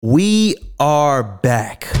We are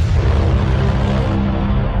back.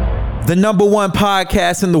 The number one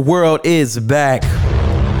podcast in the world is back.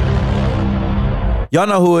 Y'all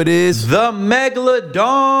know who it is. The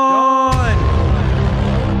Megalodon.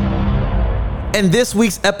 And this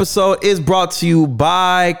week's episode is brought to you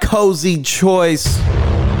by Cozy Choice.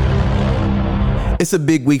 It's a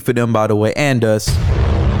big week for them, by the way, and us.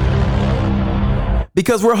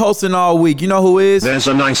 Because we're hosting all week. You know who is? There's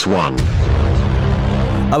a nice one.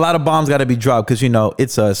 A lot of bombs got to be dropped because, you know,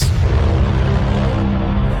 it's us.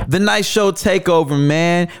 The Night Show Takeover,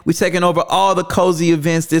 man. We taking over all the cozy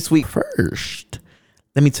events this week. First,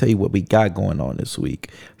 let me tell you what we got going on this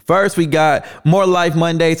week. First, we got More Life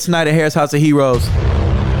Monday tonight at Harris House of Heroes.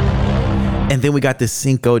 And then we got the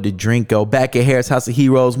Cinco de Drinko back at Harris House of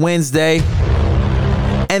Heroes Wednesday.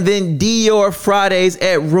 And then Dior Fridays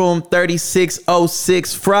at Room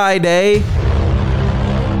 3606 Friday.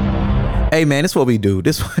 Hey man, this is what we do.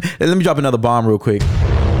 Let me drop another bomb real quick.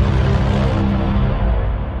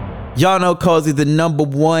 Y'all know Cozy, the number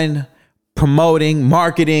one promoting,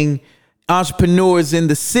 marketing entrepreneurs in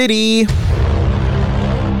the city.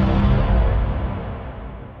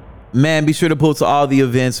 Man, be sure to pull to all the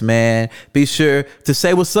events, man. Be sure to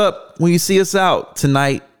say what's up when you see us out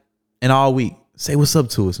tonight and all week. Say what's up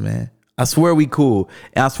to us, man. I swear we cool.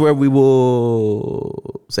 And I swear we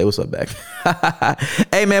will say what's up back.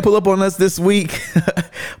 Hey, man, pull up on us this week.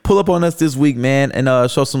 Pull up on us this week, man, and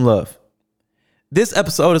show some love. This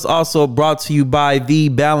episode is also brought to you by The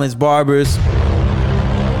Balanced Barbers.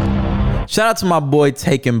 Shout out to my boy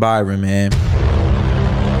Taken Byron, man.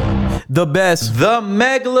 The best. The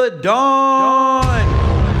Megalodon.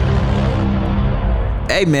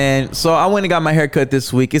 Hey, man, so I went and got my hair cut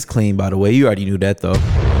this week. It's clean, by the way. You already knew that, though.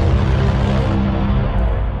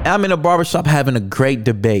 I'm in a barbershop having a great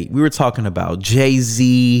debate. We were talking about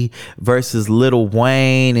Jay-Z versus Lil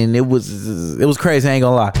Wayne, and it was crazy, I ain't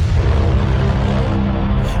gonna lie.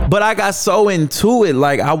 But I got so into it,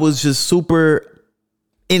 like I was just super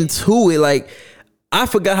into it. Like I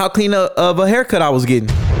forgot how clean of a haircut I was getting.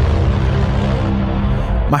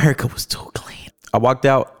 My haircut was too clean. I walked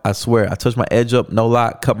out, I swear, I touched my edge up, no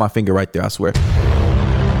lie, cut my finger right there, I swear.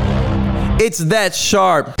 It's that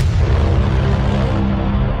sharp.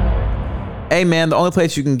 Hey man, the only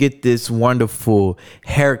place you can get this wonderful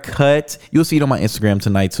haircut, you'll see it on my Instagram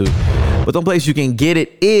tonight too, but the only place you can get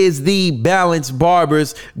it is The Balanced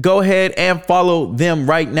Barbers. Go ahead and follow them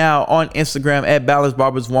right now on Instagram at Balanced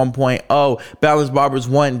Barbers 1.0, Balanced Barbers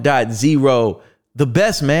 1.0. The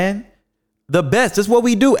best, man. The best. That's what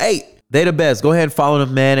we do. Hey, they the best. Go ahead and follow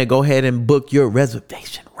them, man, and go ahead and book your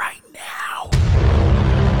reservation right now.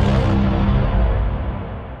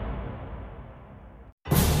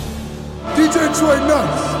 DJ Troy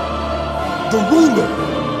Nuts, the ruler,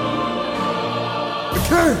 the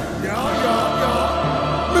king,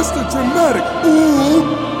 Mr. Dramatic, ooh,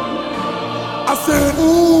 I said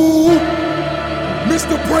ooh,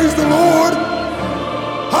 Mr. Praise the Lord,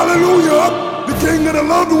 hallelujah, the king of the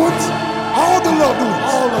loved ones, all the loved ones,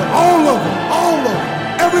 all of them,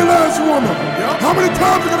 every last one of them. Yep. How many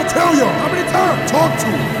times I gotta tell y'all? How many times? Talk to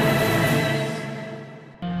them.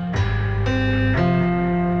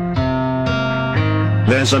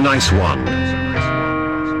 There's a nice one.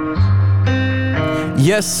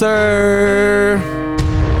 Yes, sir.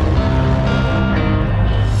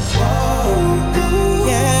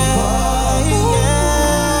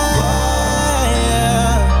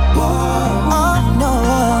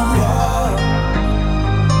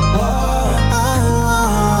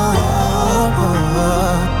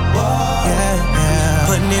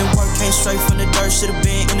 Straight from the dirt, should've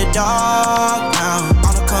been in the dark now.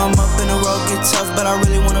 Wanna come up in the road, get tough, but I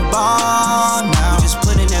really wanna ball now. We just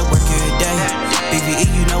put in that work every day. BVE,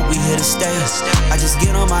 you know we here to stay. I just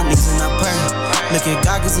get on my knees and I pray. Look at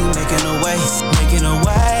God, cause he making a way, making a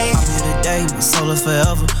way. I'm here today, my soul is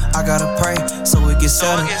forever. I gotta pray, so it gets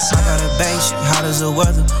settled. I gotta bang, shit hot as the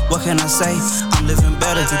weather. What can I say? I'm living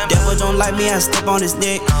better. The devil don't like me, I step on his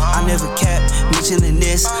neck. I never capped, mentioning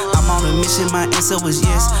this. I'm on a mission, my answer was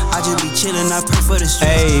yes. I just be chillin', I pray for the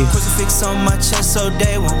stress. Hey. Crucifix on my chest so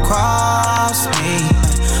they won't cross me.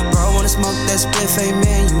 Bro, wanna smoke that spliff, hey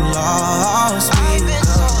man, you lost me. You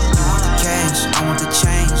want the cash, I want the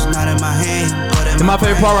change, not in my hand, but in my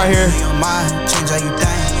favorite part right here. Me and mine, change how you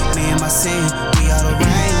think. Me and my sin, we out of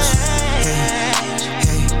range.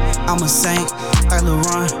 Hey, I'm a saint, like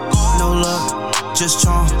LeBron. No love, just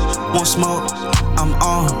charm. Won't smoke, I'm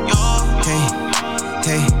on.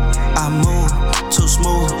 Hey, I move too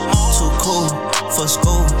smooth, too cool for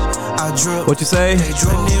school. I drip. What you say? They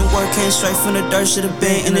didn't work, came straight from the dirt. Should've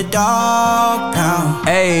been in the dog pound.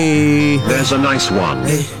 Hey. There's a nice one.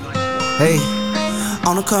 Hey. I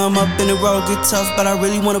wanna come up in the road, get tough, but I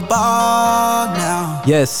really wanna ball now.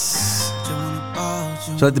 Yes.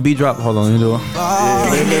 So let the beat drop. Hold on, let me do it.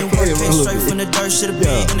 Came straight from the dirt, should've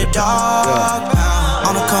been in the dog pound.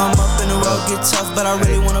 I wanna come up in the road, get tough, but I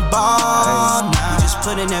really wanna ball now. We just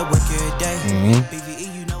put in that work every day. BVE,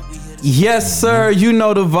 you know we hit it. Yes, sir. You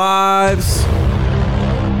know the vibes.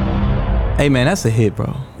 Hey, man, that's a hit,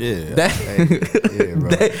 bro. Yeah.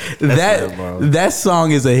 Bro. That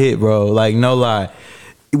song is a hit, bro. Like, no lie.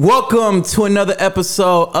 Welcome to another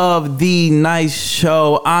episode of The Nice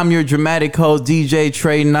Show. I'm your dramatic host, DJ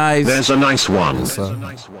Trey Nice. There's a nice one.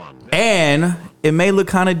 And it may look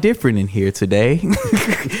kind of different in here today.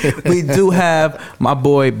 We do have my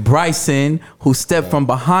boy Bryson, who stepped from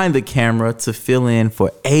behind the camera to fill in for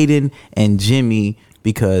Aiden and Jimmy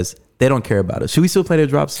because they don't care about us. Should we still play the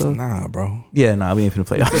drop stuff? Nah, bro. Yeah, nah, we ain't finna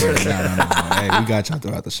play that. Nah. Hey, we got y'all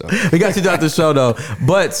throughout the show. We got you throughout the show, though.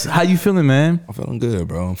 But how you feeling, man? I'm feeling good,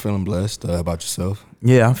 bro. I'm feeling blessed. About yourself?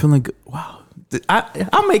 Yeah, I'm feeling good. Wow.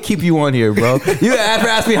 I may keep you on here, bro. You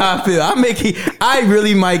ask me how I feel. I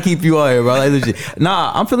really might keep you on here, bro. Like, legit.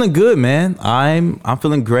 Nah, I'm feeling good, man. I'm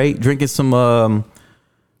feeling great. Drinking some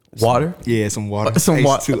water. Yeah, some water. Some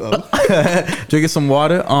water. Drinking some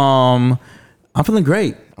water. I'm feeling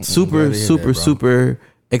great. Super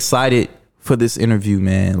excited for this interview,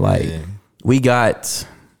 man. Like, we got.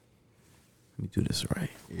 Let me do this right.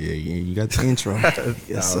 Yeah, you got the intro.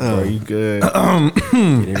 Yes, sir. Bro, you good. Get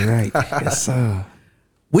it right. Yes, sir.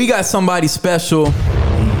 We got somebody special.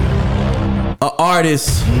 An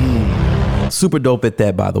artist. Super dope at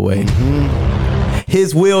that, by the way.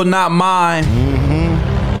 His will, not mine.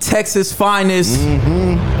 Texas finest.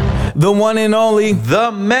 The one and only,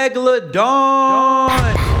 the Megalodon.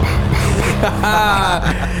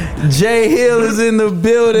 Jaye Hill is in the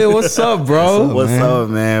building. What's up, bro? What's up,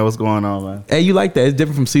 man? What's going on, man? Hey, you like that? It's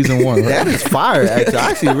different from season 1, right? That is fire, actually. I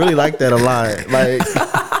actually really like that a lot. Like,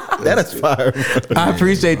 that is fire. I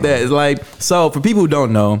appreciate that. Like, so for people who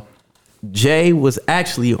don't know, Jay was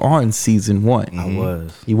actually on season 1. I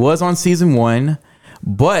was. He was on season 1,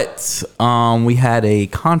 but we had a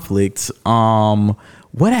conflict. It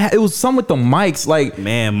was something with the mics, like,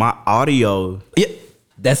 Man, my audio. yeah,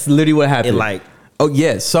 that's literally what happened. Oh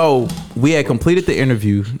yeah, so we had completed the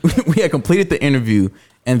interview.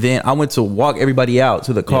 And then I went to walk everybody out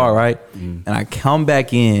to the car, right? And I come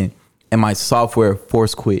back in, and my software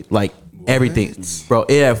force quit, like everything, bro.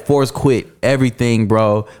 It had force quit everything,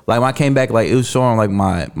 bro. Like when I came back, like it was showing like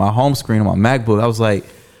my home screen on my MacBook. I was like,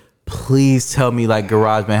 please tell me like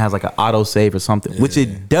GarageBand has like an auto save or something, which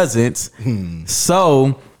it doesn't.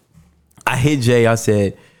 So I hit Jay. I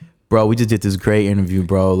said, bro, we just did this great interview,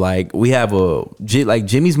 bro. Like we have like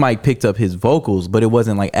Jimmy's mic picked up his vocals, but it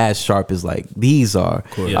wasn't like as sharp as like these are.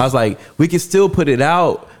 I was like, we can still put it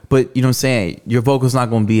out, but you know what I'm saying? Your vocal's not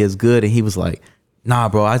going to be as good. And he was like, nah,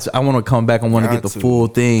 bro, I want to come back. I want to get the full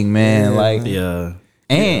thing, man. Like, Yeah.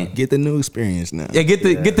 And get the new experience now. yeah, get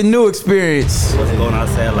the new experience. Wasn't going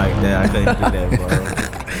outside like that. I couldn't do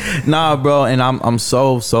that, bro. Nah, bro, and I'm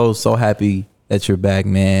so happy that you're back,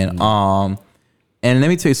 man. And let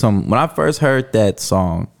me tell you something. When I first heard that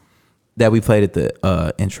song that we played at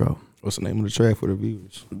the intro, What's the name of the track for the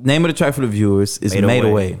viewers? name of the track for the viewers is Made Made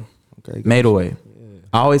Away. Away. Okay, Made Away.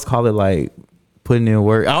 I always call it like putting in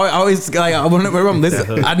work. I always like whenever I'm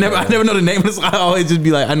listening, I never know the name of the song. I always just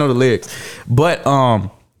be like, I know the lyrics. But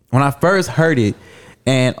when I first heard it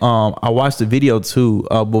and I watched the video too,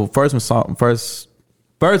 but first when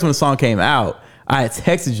the song came out, I had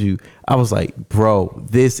texted you. I was like, bro,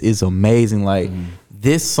 this is amazing. Like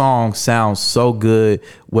this song sounds so good,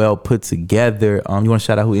 well put together. You want to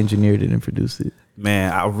shout out who engineered it and produced it?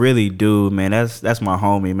 Man, I really do, man. That's my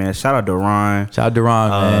homie, man. Shout out to Ron. Shout out to Ron,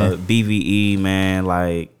 man. BVE, man.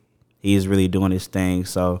 Like he's really doing his thing.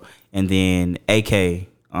 So, and then AK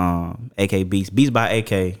Beats by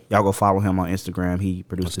AK. Y'all go follow him on Instagram. He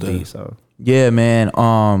produced the beat. So yeah, man.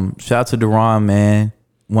 Shout out to Deron, man.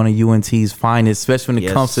 One of UNT's finest, especially when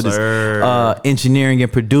it comes to this engineering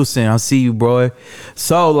and producing. I see you, bro.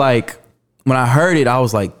 So like when I heard it, I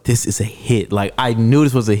was like, this is a hit. Like I knew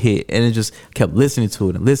this was a hit, and it just kept listening to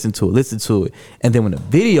it and listening to it. And then when the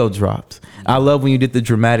video dropped, I love when you did the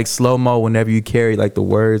dramatic slow mo. Whenever you carry like the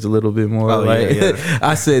words a little bit more.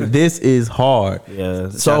 I said, this is hard. Yeah.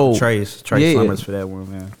 So Trace Summers for that one,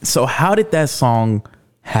 man. So how did that song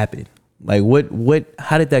happen? Like what?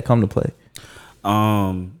 How did that come to play?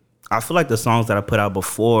 I feel like the songs that I put out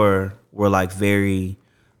before were like very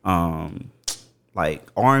like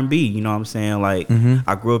R&B, you know what I'm saying? Like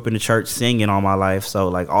I grew up in the church singing all my life, so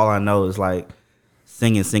like all I know is like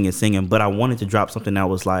singing. But I wanted to drop something that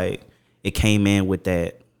was like it came in with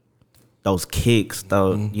those kicks,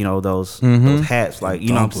 those you know those hats, like you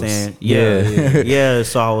know what I'm saying? Yeah.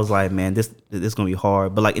 So I was like, man, this gonna be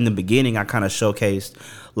hard. But like in the beginning, I kind of showcased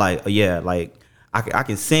like like I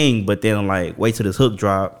can sing, but then like wait till this hook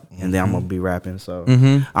drop, and then I'm gonna be rapping. So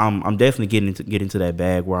I'm definitely getting into that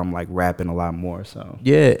bag where I'm like rapping a lot more. So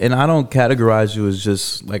Yeah, and I don't categorize you as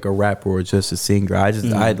just like a rapper or just a singer.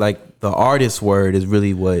 I like the artist word is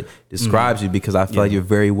really what describes you, because I feel like you're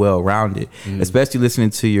very well rounded, especially listening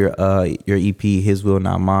to your EP, His Will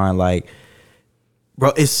Not Mine. Like, bro,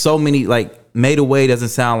 it's so many. Like, Made Away doesn't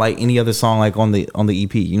sound like any other song like on the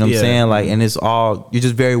EP. You know what I'm saying? Like, and it's all, you're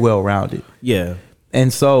just very well rounded. yeah.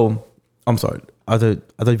 And so, I'm sorry. I thought you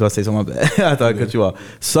were about to say something bad. I thought I cut you off.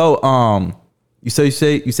 So, you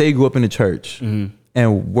say you grew up in the church, and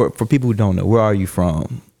for people who don't know, where are you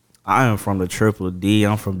from? I am from the Triple D.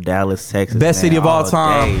 I'm from Dallas, Texas. Best city of all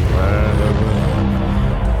time. Day,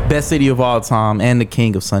 bro. Best city of all time, and the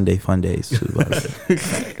king of Sunday fun days too.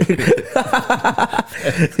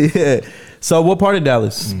 Yeah. So, what part of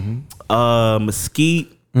Dallas?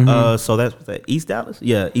 Mesquite. So that's that East Dallas.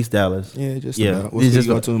 Yeah, East Dallas. Yeah, just Yeah. about. What school you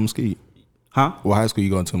going to in Mesquite? Huh? What high school you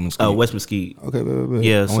going to in Mesquite? West Mesquite. Okay, bet.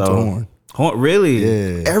 Yeah. I went to Horn. Horn, really?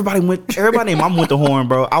 Yeah. Everybody named Mama went to Horn,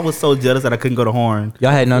 bro. I was so jealous that I couldn't go to Horn.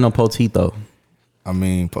 Y'all had none on Poteet though. I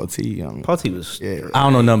mean, Poteet. Poteet was. Yeah. I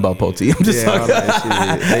don't know nothing about Poteet. I'm just all talking.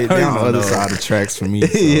 that shit. They on the other side of the tracks for me.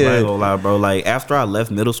 So. I ain't gonna lie, bro. Like after I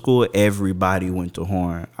left middle school, everybody went to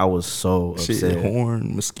Horn. I was so upset. Shit,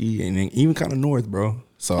 Horn, Mesquite, and then even kind of north, bro.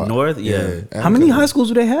 So North, yeah. How many high schools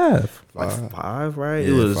do they have? Like five, right?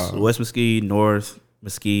 Yeah, it was 5. West Mesquite, North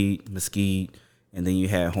Mesquite, and then you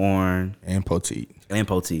had Horn and Poteet. and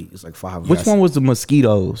Poteet. It's like 5. Which one was the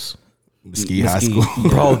Mosquitoes? Mesquite High Mesquite. School.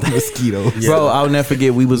 Bro, Mosquitoes. Bro, I'll never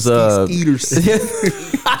forget. We was Skeeters.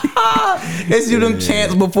 It's you them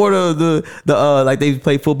chants before the like they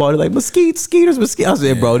play football. They're like Skeeters. I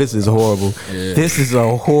said, bro, this is horrible. This is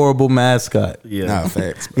a horrible mascot. Yeah. Nah,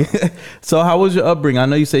 facts, bro. So how was your upbringing? I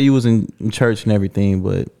know you say you was in church and everything,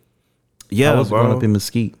 but Yeah, how was bro. growing up in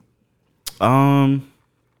Mesquite?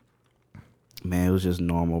 Man, it was just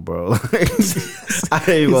normal, bro. I ain't gonna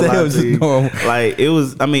said it lie was to you. normal. Like it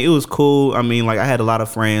was. I mean, it was cool. I mean, like I had a lot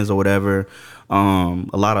of friends or whatever. A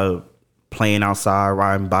lot of playing outside,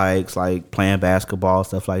 riding bikes, like playing basketball,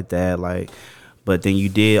 stuff like that. Like, but then you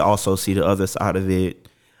did also see the other side of it.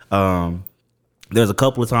 There's a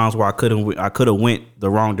couple of times where I could have went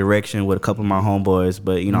the wrong direction with a couple of my homeboys,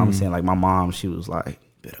 but you know what I'm saying. Like my mom, she was like,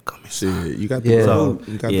 "Better come inside." Shit, you got the Yeah. grove.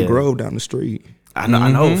 You got the grove down the street. I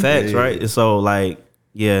know facts, right? And so like,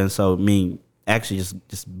 yeah, and so me actually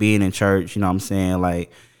just being in church, you know what I'm saying,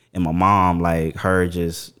 like, and my mom, like her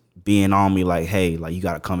just being on me like, hey, like you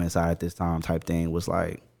gotta come inside at this time type thing was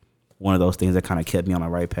like one of those things that kind of kept me on the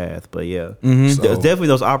right path. But yeah, there's definitely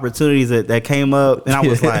those opportunities that came up, and I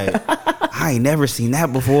was like, I ain't never seen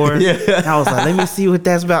that before. And I was like, let me see what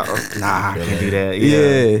that's about. Nah, I can't do that.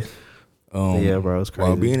 Yeah, bro, it's crazy.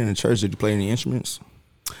 While being in the church, did you play any instruments?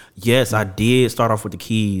 Yes, I did start off with the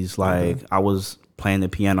keys. Like I was playing the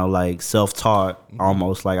piano, like self-taught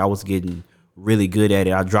almost. Like I was getting really good at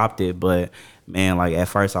it. I dropped it, but man, like at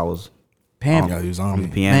first I was Yeah, he was on the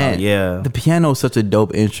me. piano. Man, Yeah, the piano is such a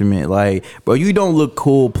dope instrument. Like, bro, you don't look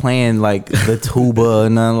cool playing like the tuba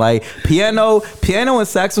and nothing. Like piano and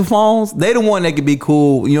saxophones, they the one that could be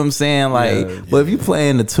cool. You know what I'm saying? Like, but if you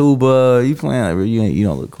playing the tuba, you playing like, you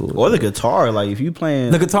don't look cool. or the guitar. Like if you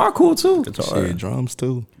playing The guitar cool too. Shit, drums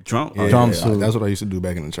too. drum. Yeah, Drums yeah, too. that's what I used to do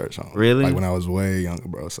back in the church. Huh? Really? Like when I was way younger,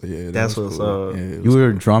 bro. So yeah, that That's was what's cool. up. Yeah, it You was were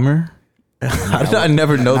a drummer? I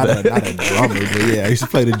never know not that. not a drummer, but yeah, I used to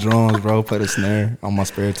play the drums, bro. Play the snare on my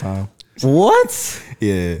spare time. What?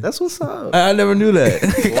 Yeah. That's what's up. I never knew that.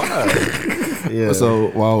 Yeah. So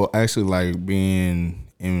while actually like being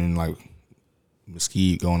in like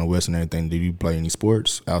Mesquite, going to West and everything, did you play any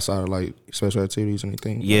sports outside of like special activities or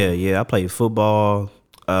anything? Yeah. I played football,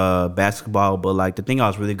 basketball, but like the thing I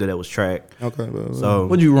was really good at was track. Okay, bro. So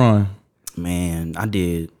What'd you run? man, I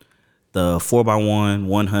did the 4x1,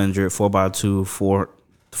 100, 4x2,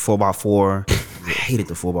 4x4. I hated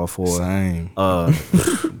the 4x4. Same.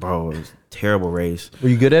 Bro, it was a terrible race. Were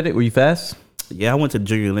you good at it? Were you fast? Yeah, I went to the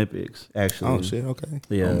Junior Olympics actually. Oh shit. Okay.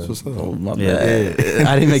 Yeah. That's what's up. Oh, my Yeah. bad.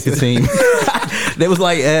 I didn't make the team. They was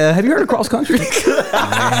like, have you heard of cross country?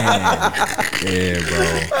 Yeah,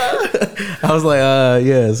 bro. I was like,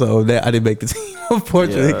 yeah. So I didn't make the team,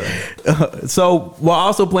 unfortunately. So while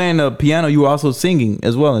also playing the piano, you were also singing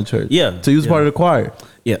as well in church. Yeah, So you was yeah. part of the choir.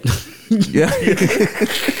 Yeah. Yeah.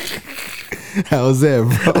 How's that,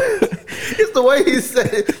 bro? It's the way he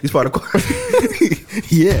said it. He's part of choir.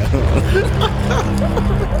 Yeah.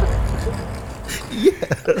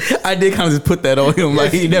 I did kind of just put that on him.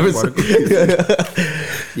 Like he never said.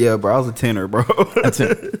 Yeah, bro. I was a tenor, bro.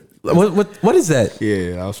 What is that?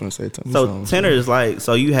 Yeah, I was gonna say. So tenor is like,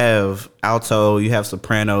 so you have alto, you have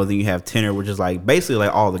soprano, then you have tenor, which is like basically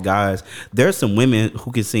like all the guys. There's some women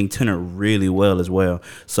who can sing tenor really well as well.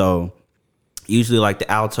 So usually like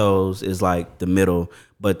the altos is like the middle,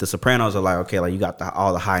 but the sopranos are like, okay, like you got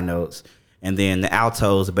all the high notes, and then the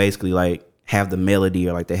altos basically like have the melody,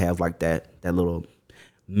 or like they have like that little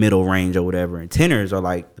middle range or whatever. And tenors are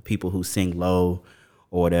like the people who sing low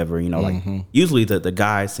or whatever, you know, like usually the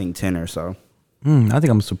guys sing tenor. So I think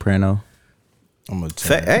I'm a soprano. I'm a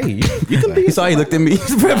tenor. hey, you can be. He saw he looked at me. You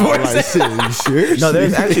sure? No,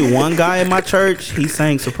 there's actually one guy in my church. He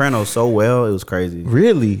sang soprano so well, it was crazy.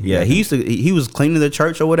 Really? Yeah, he was cleaning the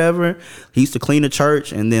church or whatever. He used to clean the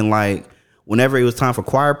church, and then like whenever it was time for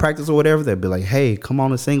choir practice or whatever, they'd be like, "Hey, come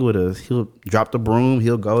on and sing with us." He'll drop the broom,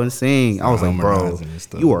 he'll go and sing. I was like, "Bro,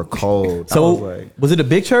 you are cold." So was it a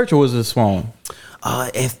big church or was it a small one?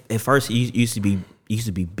 At first it used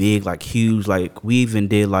to be big, like huge. Like we even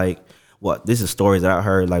did like this is stories that I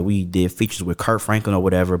heard. Like we did features with Kurt Franklin or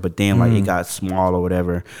whatever, but then like it got small or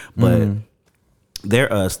whatever. But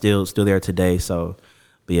they're still there today. So,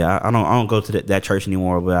 but yeah, I don't go to that church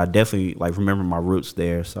anymore. But I definitely like remember my roots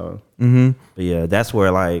there. So, but yeah, that's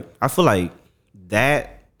where like I feel like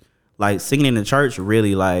that like singing in the church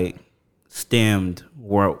really like stemmed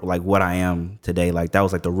where like what I am today. Like that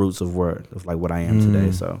was like the roots of what I am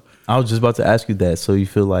today. So I was just about to ask you that. So you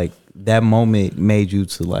feel like that moment made you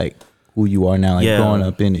to like who you are now, like growing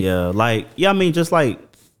up in it. Yeah, like I mean, just like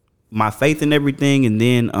my faith and everything, and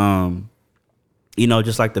then you know,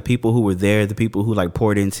 just like the people who were there, the people who like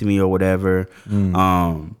poured into me or whatever.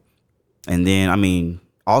 And then I mean,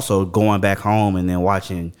 also going back home and then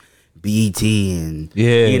watching BET and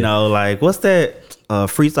you know, like what's that?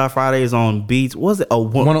 Freestyle Fridays on Beats. What was it?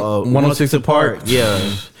 106 Apart.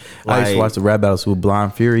 Yeah. I used to watch the rap battles with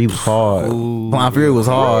Blind Fury. He was hard. Blind Fury was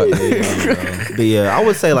hard. But yeah, I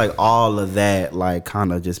would say like all of that like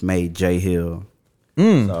kind of just made Jaye Hill.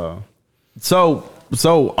 So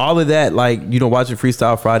all of that, like, you know, watching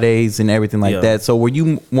Freestyle Fridays and everything like that. So were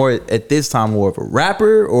you more at this time more of a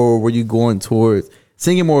rapper, or were you going towards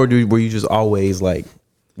singing more, or were you just always like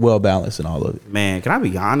well balanced in all of it? Man, can I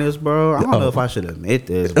be honest, bro? I don't know if I should admit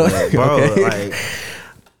this, but bro, like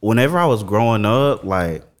whenever I was growing up,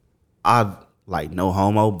 like I like no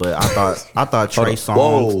homo, but I thought Trey Songz.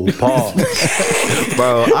 Whoa, pause.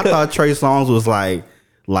 Bro, I thought Trey Songz was like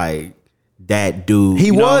that dude. He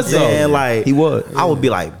you know was what I'm saying? though. Like he was. I would be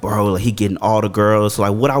like, bro, like, he getting all the girls. So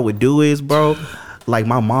like what I would do is, bro, like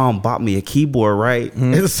my mom bought me a keyboard, right?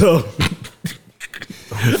 And so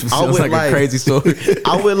I would like a crazy story.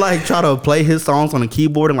 I would like try to play his songs on the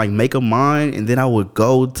keyboard and like make them mine, and then I would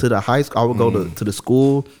go to the high school. I would go to the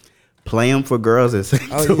school, play them for girls and sing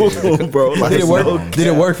to them, bro. Like, Did it work? Did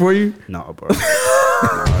it work for you? No, bro. No,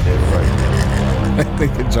 it didn't work. I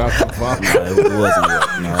think it dropped the bomb. No, it wasn't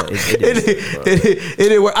work. No, it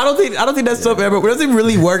didn't work. I don't think that stuff ever. Does it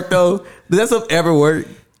really work though? Does that stuff ever work?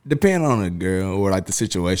 Depending on the girl or like the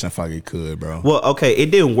situation, I feel like it could, bro. Well, okay, it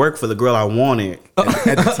didn't work for the girl I wanted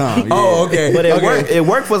At the time, yeah. Oh, okay. but it worked. It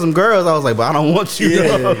worked for some girls. I was like, but I don't want you.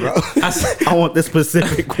 Yeah, though. bro. I want this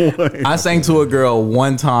specific one. I sang to a girl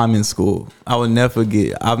one time in school. I would never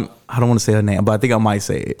forget. I don't want to say her name, but I think I might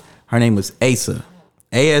say it. Her name was Asa.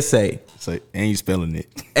 ASA. So, and you spelling it.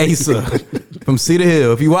 Asa from Cedar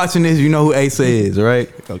Hill. If you're watching this, you know who Asa is, right?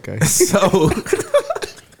 Okay.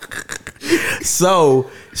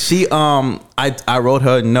 So she I wrote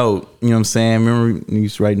her a note, you know what I'm saying? Remember you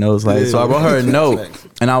used to write notes like so I wrote her a note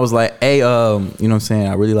and I was like, hey, you know what I'm saying,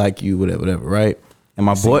 I really like you, whatever, right? And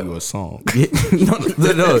my boy you a song.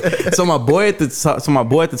 no. So my boy at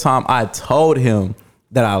the time, I told him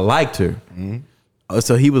that I liked her.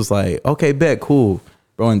 So he was like, okay, bet, cool.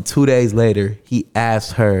 Bro, and 2 days later, he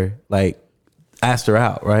asked her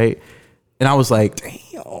out, right? And I was like,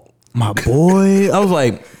 damn, my boy. I was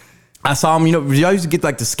like, I saw him, you know, y'all used to get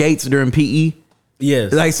like the skates during PE.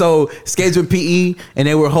 Yes. Like, so skates were PE and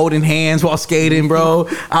they were holding hands while skating, bro.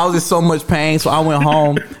 I was in so much pain. So I went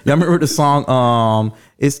home. Y'all remember the song,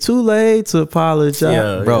 It's Too Late to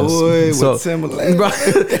Apologize? Bro. Boy, so, so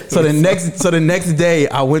the next day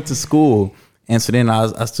I went to school. And so then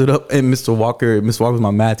I stood up, and Mr. Walker was my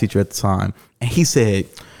math teacher at the time. And he said,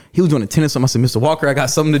 he was doing attendance. I said, Mr. Walker, I got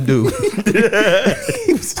something to do.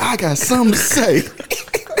 I got something to say.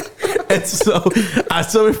 And so I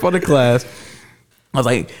stood in front of class, I was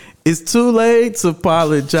like, it's too late to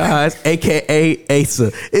apologize, aka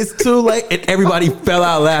Asa. It's too late, and everybody fell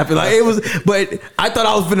out laughing. Like it was, but I thought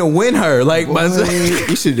I was gonna win her. Like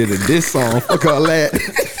you should have did a diss song. Fuck all that.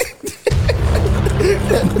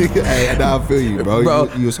 Hey, now I feel you, bro.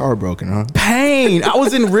 You was heartbroken, huh? Pain. I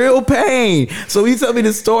was in real pain. So he tell me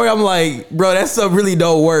the story. I'm like, bro, that stuff really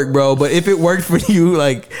don't work, bro. But if it worked for you,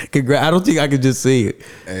 like, congrats. I don't think I could just see it.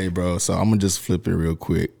 Hey, bro. So I'm gonna just flip it real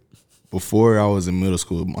quick. Before I was in middle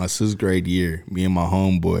school, my 6th grade year, me and my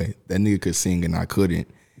homeboy, that nigga could sing and I couldn't.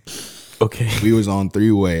 Okay. We was on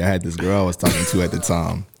 3-way. I had this girl I was talking to at the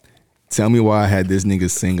time. Tell me why I had this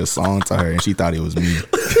nigga sing a song to her and she thought it was me.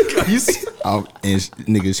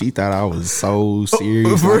 Nigga, she thought I was so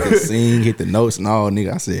serious. I could sing, hit the notes and all.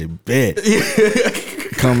 Nigga, I said, bet.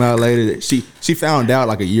 Come out later. She found out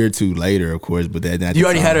like a year or 2 later, of course. But that you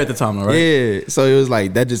already had her at the time, though, right? Yeah. So it was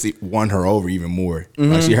like that just won her over even more.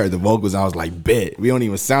 Like she heard the vocals, I was like, bet. We don't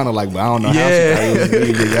even sound alike, but I don't know how she thought it was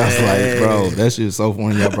me. Nigga. I was like, bro, that shit's so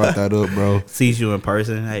funny. Y'all brought that up, bro. Sees you in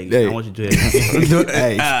person. Hey, I want you to do it.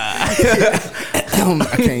 Hey, I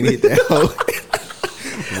can't hit that hoe.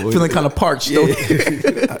 Feeling kind of parched. Yeah.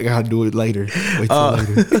 I gotta do it later. Wait till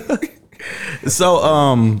later.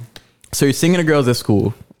 So you're singing to girls at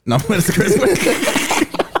school. No,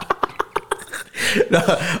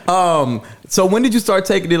 so when did you start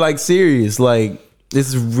taking it like serious? Like, this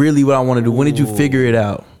is really what I want to do. When did you figure it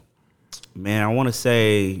out? Man, I want to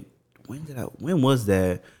say, when was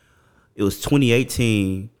that? It was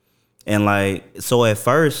 2018. And like, so at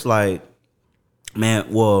first, like,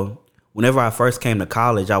 man, well, whenever I first came to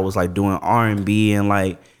college, I was like doing R&B and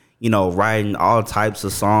like, you know, writing all types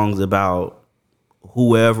of songs about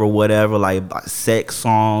whoever, whatever, like sex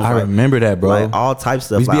songs. I like, remember that, bro. Like all types of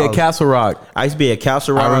stuff. We used to be at Castle Rock. I used to be at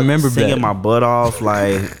Castle Rock. I remember singing that. my butt off,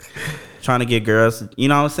 like trying to get girls. You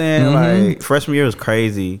know what I'm saying? Like freshman year was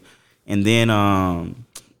crazy, and then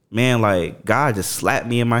man, like God just slapped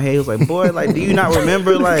me in my head. He was like, boy, like, do you not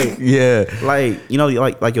remember, like, Yeah, like, you know,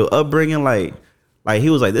 like your upbringing, like he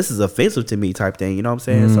was like, this is offensive to me, type thing. You know what I'm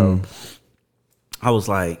saying? So I was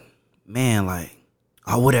like, man, like,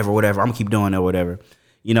 oh, whatever, I'm gonna keep doing that, whatever,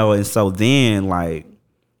 you know. And so then, like,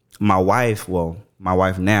 my wife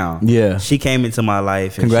now, yeah, she came into my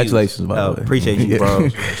life. And congratulations, by the way. Appreciate you, bro.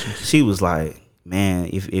 She was like, man,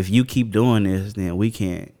 if you keep doing this, then we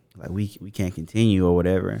can't, like, we can't continue or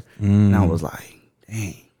whatever. And I was like,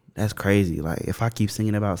 dang, that's crazy. Like, if I keep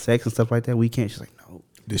singing about sex and stuff like that, we can't. She's like, no.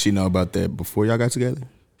 Did she know about that before y'all got together?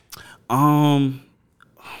 No.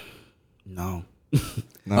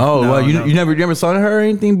 Oh, well, you never saw her or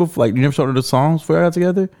anything before? Like, you never saw her the songs for her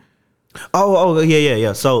together?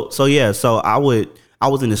 Yeah. So I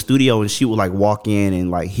was in the studio and she would like walk in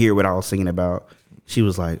and like hear what I was singing about. She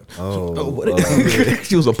was like,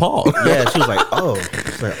 She was appalled. yeah. She was like,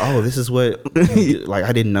 oh, this is what, like,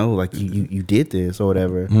 I didn't know, like, you did this or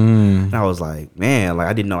whatever. And I was like, man, like,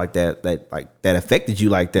 I didn't know like that affected you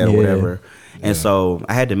like that or whatever. And so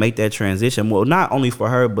I had to make that transition. Well, not only for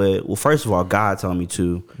her, but, well, first of all, God told me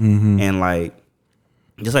to. And like,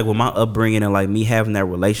 just like with my upbringing and like me having that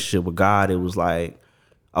relationship with God, it was like,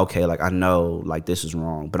 okay, like, I know like this is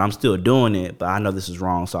wrong, but I'm still doing it, but I know this is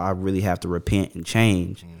wrong. So I really have to repent and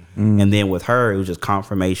change. And then with her, it was just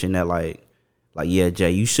confirmation that like, yeah,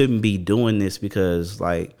 Jay, you shouldn't be doing this because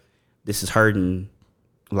like this is hurting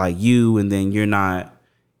like you. And then you're not,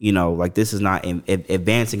 you know, like this is not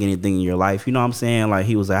advancing anything in your life. You know what I'm saying? Like,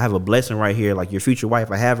 he was like, I have a blessing right here. Like, your future wife,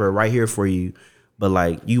 I have her right here for you. But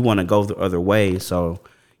like, you want to go the other way. So,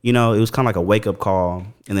 you know, it was kind of like a wake up call.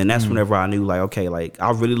 And then that's whenever I knew, like, okay, like,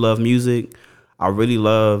 I really love music. I really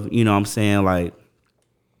love, you know what I'm saying, like,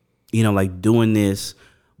 you know, like doing this,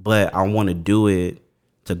 but I want to do it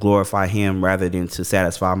to glorify him rather than to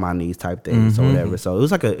satisfy my needs type things or whatever. So it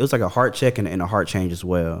was like a heart check and a heart change as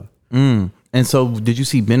well. And so did you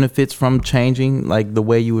see benefits from changing like the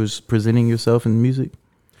way you was presenting yourself in music?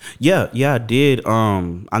 Yeah, I did.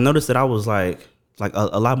 I noticed that I was like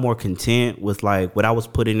a lot more content with like what I was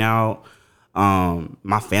putting out.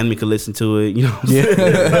 My family could listen to it, you know what I'm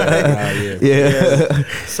saying? Yeah.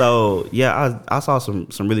 So yeah, I saw some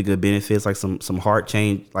really good benefits, like some heart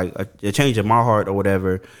change, like a change in my heart or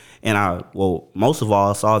whatever. And most of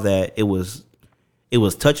all, I saw that it was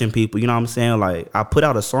touching people, you know what I'm saying? Like, I put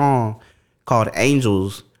out a song called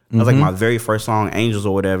Angels. That was like my very first song, Angels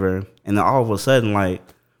or whatever. And then all of a sudden, like,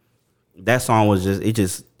 that song was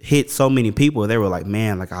just hit so many people. They were like,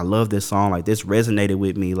 man, like, I love this song. Like, this resonated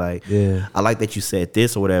with me. Like, I like that you said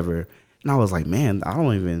this or whatever. And I was like, man, I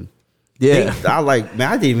don't even think, I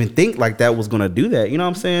didn't even think like that was going to do that. You know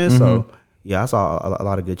what I'm saying? So yeah, I saw a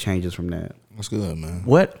lot of good changes from that. That's good, man.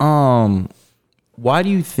 why do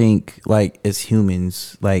you think, like, as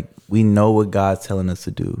humans, like, we know what God's telling us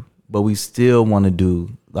to do, but we still want to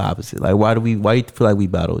do the opposite? Like, why do you feel like we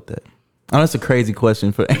battle with that? I know it's a crazy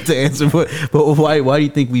question to answer, but why do you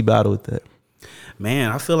think we battle with that?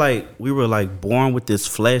 Man, I feel like we were like born with this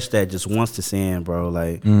flesh that just wants to sin, bro.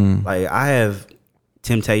 Like I have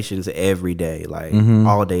temptations every day, like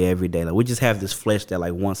all day, every day. Like we just have this flesh that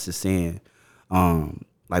like wants to sin.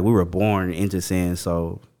 Like we were born into sin,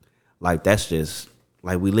 so like that's just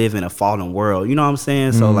like we live in a fallen world. You know what I'm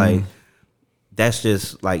saying? So like that's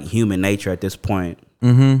just like human nature at this point.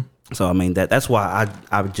 So I mean that's why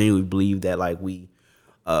I genuinely believe that like we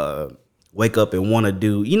wake up and want to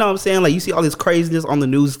do, you know what I'm saying? Like you see all this craziness on the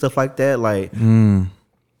news and stuff like that. Like,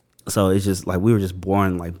 so it's just like we were just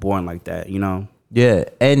born like that, you know? Yeah.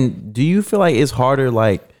 And do you feel like it's harder,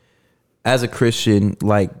 like as a Christian,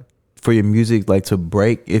 like for your music, like to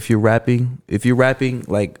break if you're rapping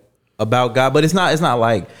like about God, but it's not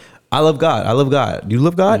like I love God. Do you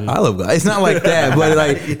love God? I love God. It's not like that, but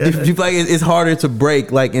like do you feel like it's harder to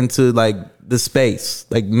break like into like the space,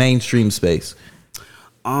 like mainstream space?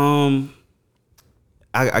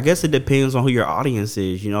 I guess it depends on who your audience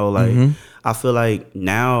is, you know, like I feel like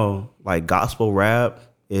now like gospel rap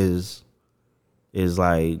is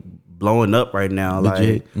like blowing up right now.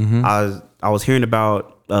 Legit. Like I was hearing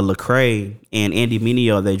about Lecrae and Andy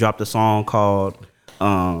Mineo. They dropped a song called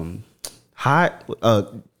Hot,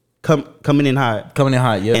 Coming in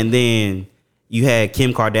Hot. Yeah. And then you had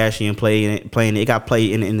Kim Kardashian playing it. It got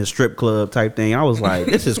played in the strip club type thing. I was like,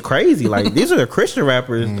 this is crazy. Like these are the Christian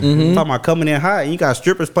rappers talking about coming in hot, and you got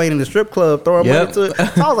strippers playing in the strip club throwing money to it.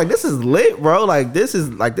 So I was like, this is lit, bro. Like this is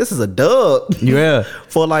a dub. Yeah.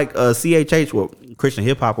 For like CHH, well, Christian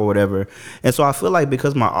hip hop or whatever. And so I feel like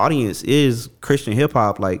because my audience is Christian hip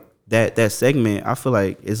hop, like that segment, I feel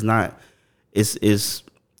like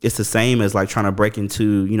it's the same as like trying to break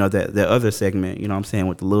into, you know, that other segment, you know what I'm saying,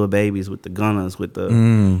 with the little babies, with the Gunners, with the,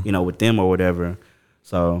 you know, with them or whatever.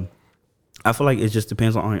 So I feel like it just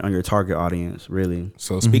depends on your target audience, really.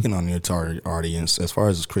 So speaking on your target audience, as far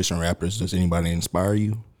as Christian rappers, does anybody inspire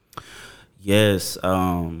you? Yes.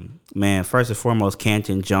 Man, first and foremost,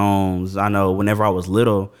 Canton Jones. I know whenever I was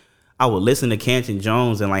little, I would listen to Canton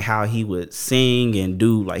Jones and like how he would sing and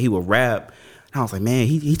do, like he would rap. And I was like, man,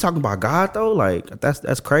 he talking about God though? Like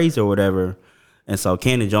that's crazy or whatever. And so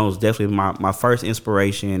Canton Jones definitely my first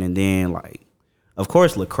inspiration. And then like, of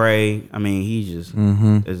course, Lecrae. I mean, he just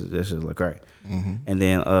it's just Lecrae. And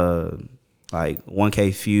then like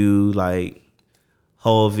 1K Few, like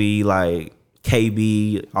Hovey, like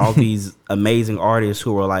KB, all these amazing artists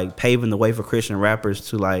who are like paving the way for Christian rappers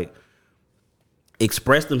to like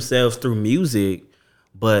express themselves through music.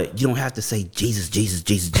 But you don't have to say Jesus.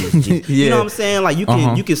 Yeah. You know what I'm saying? Like you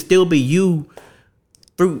can still be you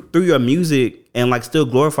through your music and like still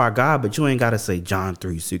glorify God, but you ain't gotta say John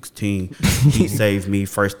 3:16. He saved me,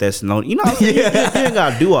 1 Thessalonians. You know what I'm saying? You ain't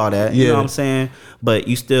gotta do all that. You know what I'm saying? But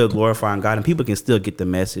you still glorifying God, and people can still get the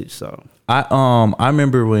message. So I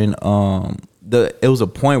remember when it was a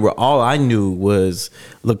point where all I knew was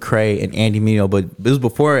Lecrae and Andy Mineo, but it was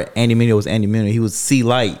before Andy Mineo was Andy Mineo. He was C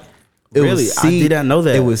Light. Really? I did not know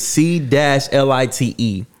that. It was C-Lite.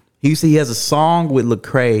 He has a song with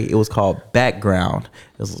Lecrae. It was called Background.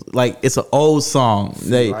 It's an old song.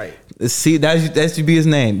 That should be his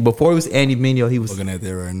name. Before it was Andy Mineo, he was Looking at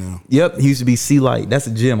that right now. Yep, he used to be C-Lite. That's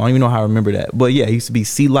a gym. I don't even know how I remember that. But yeah, he used to be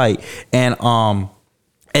C-Lite. And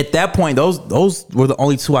at that point, those were the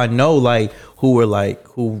only two I know like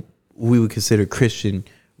who we would consider Christian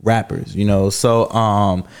rappers, you know.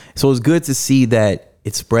 So it's good to see that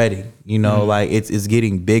it's spreading, you know, like it's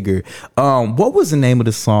getting bigger. What was the name of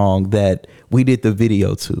the song that we did the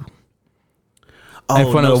video to?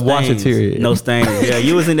 In front of the washateria. No Stains. Yeah,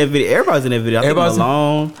 you was in that video. Everybody's in that video. Everybody's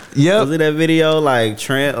alone. Yeah, was in that video. Like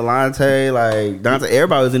Trent, Alante, like Dante.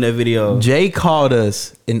 Everybody was in that video. Jay called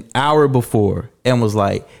us an hour before and was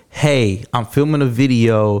like, "Hey, I'm filming a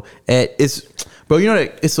video at bro. You know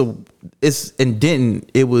that it's in Denton.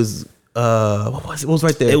 It was." What was it? What was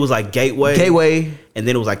right there? It was like Gateway, and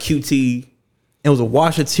then it was like QT. It was a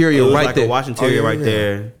washateria right like there. A washateria right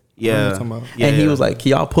there. Yeah. And he was like, "Can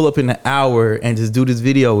y'all pull up in an hour and just do this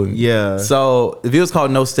video with me?" Yeah. So the video's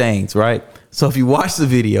called No Stains, right? So if you watch the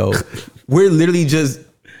video, we're literally just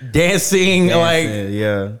dancing like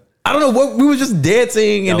yeah. I don't know what we were just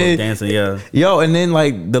dancing and then dancing, yeah. Yo, and then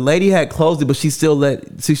like the lady had closed it, but she still let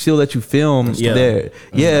you film there.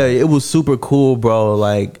 Yeah, it was super cool, bro.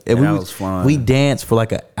 Like that was fun. We danced for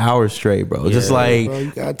like an hour straight, bro. Just like bro,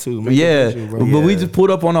 you got to. But we just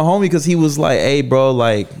pulled up on a homie because he was like, "Hey, bro,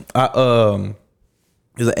 like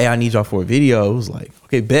He was like, hey, I need y'all for a video. It was like,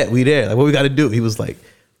 okay, bet, we there. Like, what we got to do? He was like,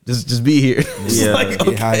 just be here. Yeah. Like,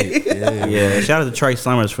 okay. Yeah. Shout out to Trey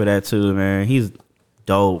Summers for that too, man. He's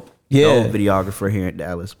dope. Yeah. Dope videographer here in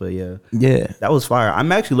Dallas. But yeah, that was fire.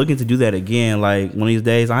 I'm actually looking to do that again. Like one of these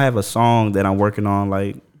days, I have a song that I'm working on.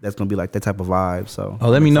 Like that's gonna be like that type of vibe. So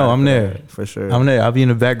let me know. I'm there for sure. I'm there. I'll be in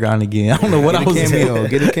the background again. I don't know what I was cameo.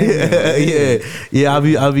 Get a cameo. yeah.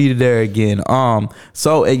 I'll be there again.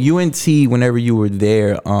 So at UNT, whenever you were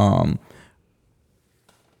there,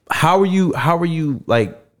 how were you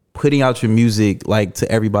like putting out your music like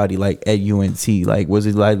to everybody like at UNT? Like was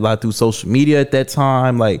it like a lot through social media at that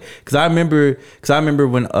time? Like because I remember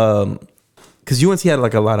when because UNT had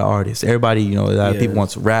like a lot of artists. Everybody, a lot of people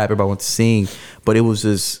want to rap, everybody wants to sing, but it was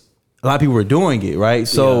just a lot of people were doing it, right?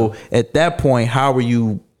 So at that point, how were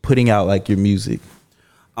you putting out like your music?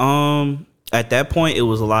 At that point, it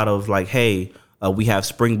was a lot of like, hey, we have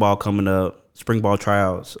spring ball coming up, spring ball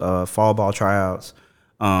tryouts, fall ball tryouts,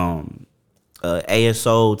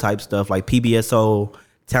 ASO type stuff, like PBSO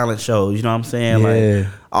talent shows, you know what I'm saying? Like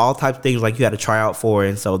all types of things like you had to try out for.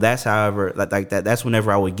 And so that's that's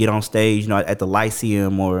whenever I would get on stage, at the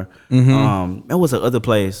Lyceum or it was another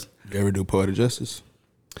place. You ever do Poetic Justice?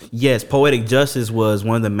 Yes, Poetic Justice was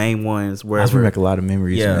one of the main ones where I make a lot of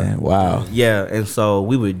memories, man. Wow. Yeah, and so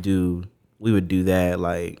we would do that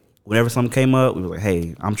like whenever something came up, we were like,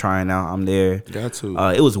 hey, I'm trying out. I'm there. Got to.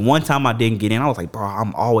 It was one time I didn't get in. I was like, bro,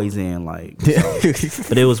 I'm always in. Like, so.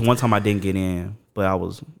 But it was one time I didn't get in. But I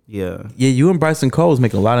was, Yeah, you and Bryson Cole was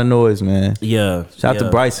making a lot of noise, man. Yeah. Shout out to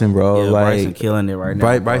Bryson, bro. Yeah, like, Bryson killing it right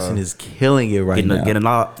now. Bryson is killing it right now.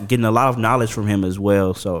 Getting a lot of knowledge from him as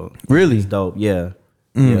well. So really? It's dope. Yeah.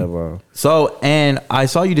 Yeah, bro. So, and I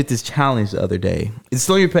saw you did this challenge the other day. It's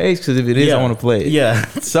still on your page? Because if it is, I want to play it. Yeah.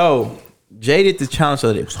 So, Jay did the challenge the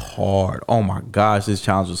other day. It was hard. Oh my gosh, this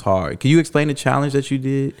challenge was hard. Can you explain the challenge that you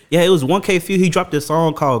did? Yeah, it was 1K Few. He dropped this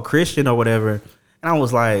song called Christian or whatever. And I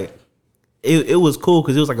was like, it was cool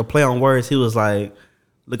because it was like a play on words. He was like,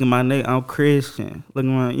 look at my name, I'm Christian. Look at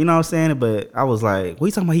my, you know what I'm saying? But I was like, what are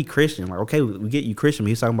you talking about? He Christian. Like, okay, we get you Christian. But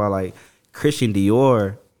he's talking about like Christian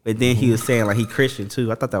Dior. But then he was saying like he Christian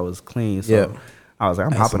too. I thought that was clean. So I was like,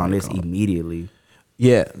 I'm hopping on this immediately.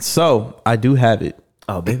 Yeah. So I do have it.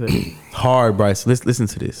 Oh, baby. Hard, Bryce. Let's listen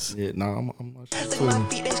to this. Yeah, no, I'm Look at my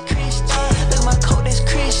feet, that's Christian. Look at my coat, that's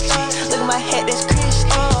Christian. Look at my hat, that's Christian.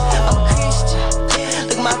 I'm Christian.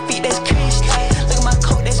 Look at my feet, that's Christian. Look at my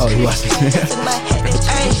coat, that's Christian. Look at my hat, that's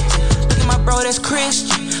Christian. Look at my bro, that's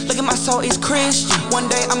Christian. Look at my soul, it's Christian. One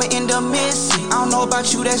day I'ma end up missing. I don't know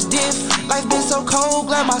about you, that's different. Life been so cold,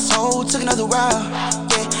 glad my soul took another route.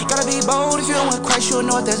 Yeah, gotta be bold if you don't want Christ, you'll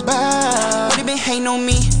know what that's about. Know they been hating on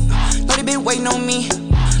me. Know they been waiting on me.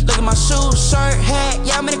 Look at my shoes, shirt, hat,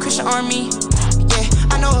 yeah, I'm in the Christian army. Yeah,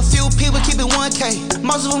 I know a few people keep it 1K,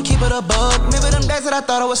 most of them keep it a buck. Remember them days that I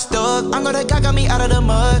thought I was stuck. I'm gonna God got me out of the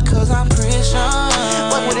mud, cause I'm Christian.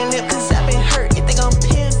 What would it live, cause I've been hurt. You think I'm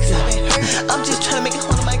pimp, cause I've been hurt. I'm just trying to make it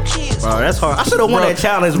home to my kids. Bro, that's hard. I should have won that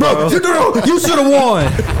challenge, bro. You should have won.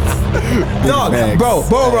 Dog,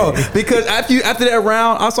 bro. Because after that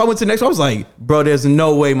round, I went to the next one. I was like, bro, there's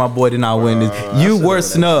no way my boy did not win this. You were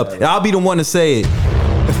snubbed. And I'll be the one to say it.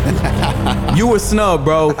 You were snubbed,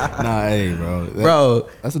 bro. Nah, hey, bro. Bro,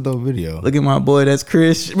 that's a dope video. Look at my boy. That's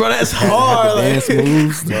Chris. Bro, that's hard. The dance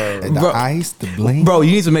moves, the ice, the bling. Bro,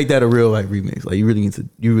 you need to make that a real like remix. Like you really need to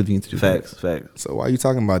do facts. So why are you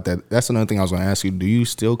talking about that? That's another thing I was gonna ask you. Do you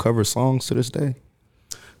still cover songs to this day?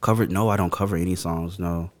 No, I don't cover any songs.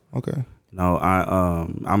 No. Okay. No,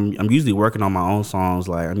 I'm usually working on my own songs.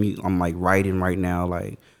 Like I'm like writing right now,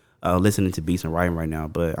 like listening to beats and writing right now.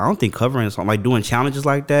 But I don't think covering songs, like doing challenges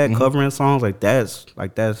like that, covering songs that's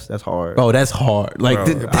hard. Oh, that's hard. Like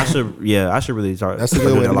bro, I should really start. That's a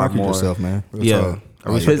good way to market yourself, man. Yeah.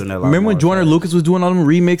 Remember when Joyner Lucas was doing all them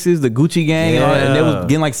remixes, the Gucci Gang, and they was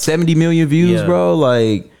getting like 70 million views, bro?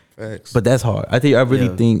 Like, facts. But that's hard. I really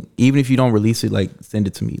think even if you don't release it, like send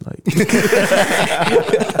it to me, like.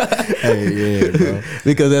 Hey, yeah, bro.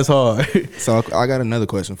 Because that's hard. So I got another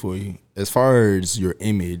question for you. As far as your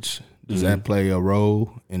image, does that play a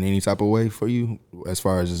role in any type of way for you? As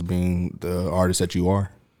far as just being the artist that you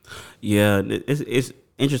are? Yeah, it's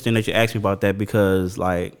interesting that you asked me about that because,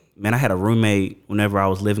 like, man, I had a roommate whenever I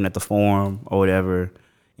was living at the Forum or whatever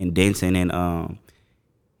in Denton, and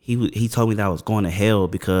he told me that I was going to hell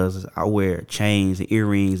because I wear chains and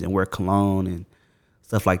earrings and wear cologne and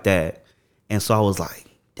stuff like that. And so I was like,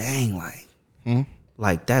 dang,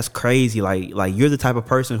 like that's crazy. Like you're the type of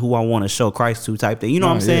person who I want to show Christ to type thing. You know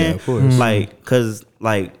what I'm saying? Yeah, of course. Like, cause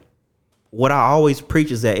like what I always preach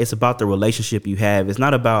is that it's about the relationship you have. It's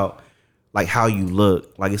not about like how you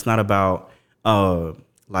look. Like it's not about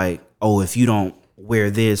like, oh, if you don't wear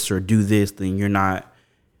this or do this, then you're not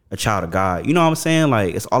a child of God. You know what I'm saying?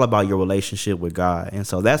 Like, it's all about your relationship with God. And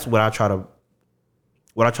so that's what I try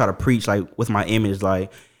to preach, like, with my image.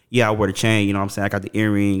 Like, yeah, I wear the chain, you know what I'm saying? I got the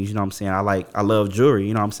earrings, you know what I'm saying? I love jewelry,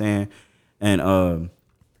 you know what I'm saying? And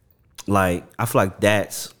like, I feel like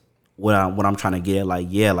that's what I'm trying to get at. Like,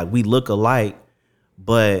 yeah, like, we look alike,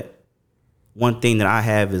 but one thing that I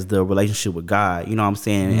have is the relationship with God, you know what I'm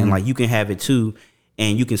saying? And like, you can have it too,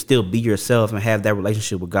 and you can still be yourself and have that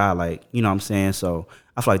relationship with God, like, you know what I'm saying? So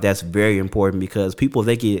I feel like that's very important, because people,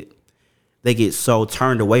 they get so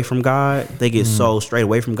turned away from God. They get so straight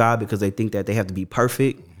away from God because they think that they have to be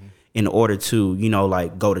perfect in order to, you know,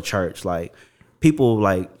 like, go to church. Like, people,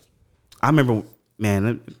 like, I remember,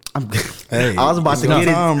 man, Hey, I was about to get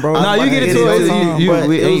it, bro. No, you get into it. but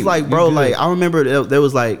it Hey, was like, you bro, good. like, I remember there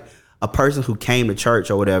was like a person who came to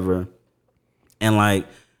church or whatever, and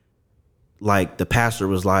like the pastor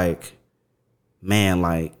was like, man,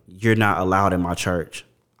 like, you're not allowed in my church.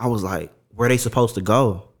 I was like, where they supposed to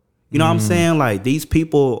go? You know what I'm saying? Like, these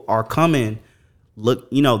people are coming, look,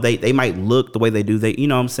 you know, they might look the way they do, you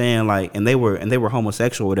know what I'm saying? Like, and they were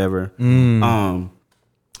homosexual or whatever.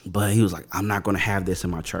 But he was like, I'm not gonna have this in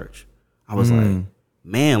my church. I was like,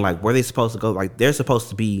 man, like, where they supposed to go? Like, they're supposed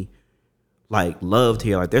to be, like, loved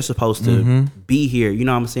here. Like, they're supposed to be here. You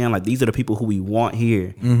know what I'm saying? Like, these are the people who we want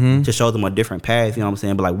here to show them a different path. You know what I'm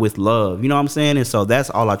saying? But like, with love. You know what I'm saying? And so that's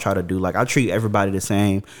all I try to do. Like, I treat everybody the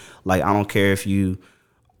same. Like, I don't care if you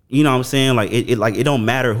know what I'm saying? Like, it don't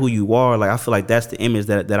matter who you are. Like, I feel like that's the image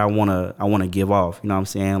that I wanna give off. You know what I'm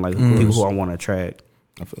saying? Like, people who I wanna attract.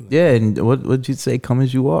 Yeah, and what'd you say? Come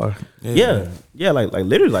as you are. Yeah. Like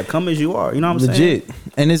literally, like, come as you are. You know what I'm Legit. saying?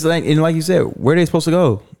 And it's like, and like you said, where are they supposed to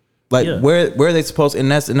go? Like, Yeah. where are they supposed?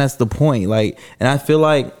 And that's the point. Like, and I feel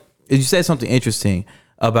like you said something interesting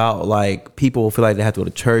about, like, people feel like they have to go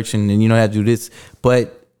to church and you know have to do this,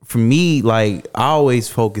 but for me, like, I always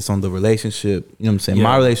focus on the relationship, you know what I'm saying? Yeah.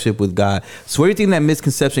 My relationship with God. So where do you think that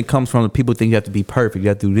misconception comes from? People think you have to be perfect. You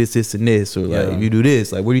have to do this, and this, or like, Yeah. if you do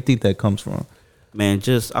this, like, where do you think that comes from? Man,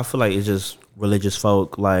 I feel like it's just religious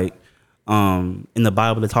folk. Like, in the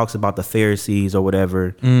Bible, it talks about the Pharisees or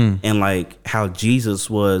whatever, and like how Jesus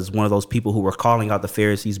was one of those people who were calling out the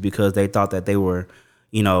Pharisees because they thought that they were,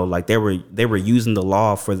 you know, like, they were using the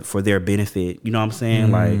law for their benefit. You know what I'm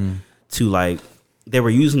saying? Like, to, like, they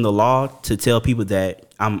were using the law to tell people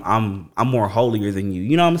that I'm more holier than you.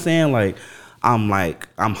 You know what I'm saying? Like,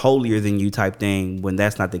 I'm holier than you type thing, when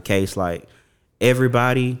that's not the case. Like,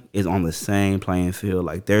 everybody is on the same playing field.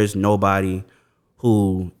 Like, there's nobody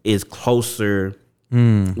who is closer.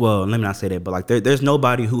 Well, let me not say that, but like, there's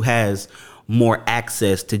nobody who has more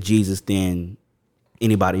access to Jesus than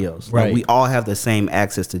anybody else. Right. Like, we all have the same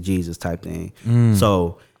access to Jesus type thing.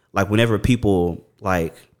 So like, whenever people,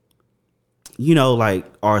 like, you know, like,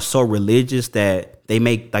 are so religious that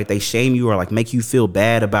they shame you or like make you feel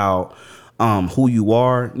bad about who you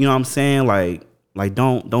are, you know what I'm saying? Like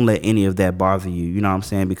don't let any of that bother you, you know what I'm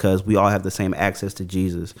saying? Because we all have the same access to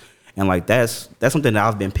Jesus. And like, that's something that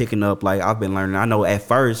I've been picking up. Like, I've been learning. I know at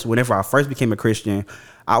first, whenever I first became a Christian,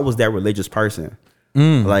 I was that religious person.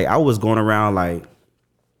 Like, I was going around like,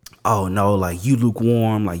 oh no, like, you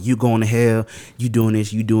lukewarm, like, you going to hell, you doing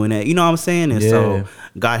this, you doing that, you know what I'm saying? And so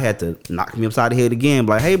God had to knock me upside the head again,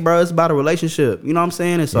 like, hey bro, it's about a relationship, you know what I'm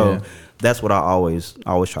saying? And so that's what I always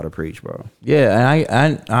try to preach, bro. Yeah,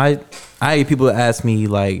 and I hear people ask me,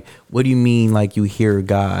 like, what do you mean, like, you hear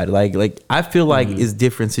God? Like I feel like it's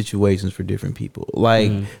different situations for different people.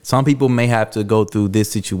 Like, some people may have to go through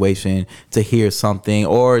this situation to hear something,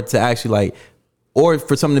 or to actually, like, or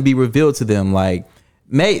for something to be revealed to them. Like,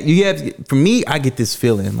 for me, I get this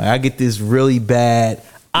feeling, like, I get this really bad,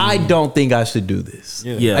 I don't think I should do this.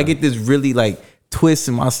 Yeah. I get this really, like, twist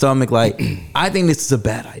in my stomach, like, I think this is a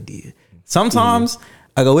bad idea. Sometimes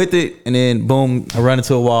I go with it, and then boom, I run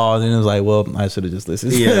into a wall, and then it was like, well, I should have just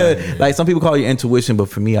listened. Yeah. Like, some people call it intuition, but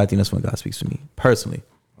for me, I think that's when God speaks to me personally.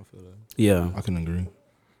 I feel that. Yeah. I can agree.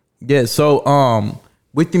 Yeah. So,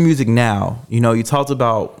 with the music now, you know, you talked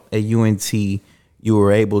about at UNT, you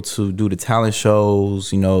were able to do the talent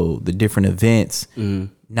shows, you know, the different events.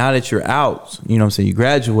 Now that you're out, you know what I'm saying, you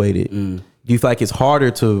graduated, do you feel like it's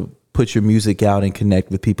harder to put your music out and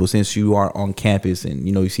connect with people since you are on campus and,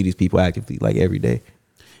 you know, you see these people actively, like, every day?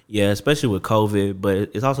 Yeah, especially with COVID,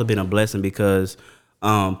 but it's also been a blessing because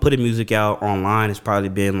putting music out online has probably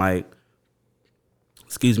been like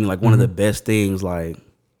one of the best things, like,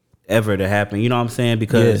 ever to happen. You know what I'm saying?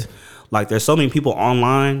 Because like, there's so many people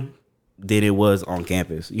online than it was on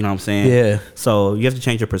campus. You know what I'm saying? Yeah. So you have to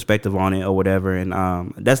change your perspective on it or whatever. And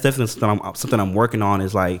that's definitely something I'm working on,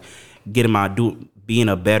 is like being being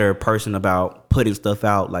a better person about putting stuff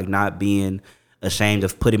out, like not being ashamed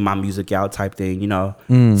of putting my music out type thing, you know?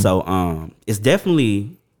 So it's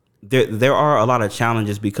definitely, there are a lot of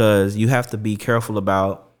challenges because you have to be careful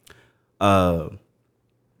about trying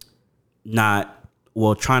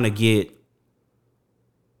to get,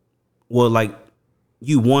 like,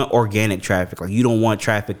 you want organic traffic. Like, you don't want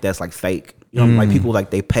traffic that's like fake. You know, like people like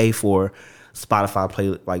they pay for Spotify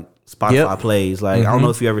plays. Like, I don't know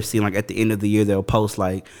if you ever seen, like, at the end of the year they'll post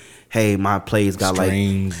like, hey, my plays got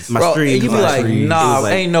Streams. like my Bro, streams. you be like, nah,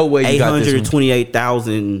 ain't no way you got this one.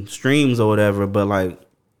 828,000 streams or whatever, but like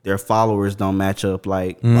their followers don't match up.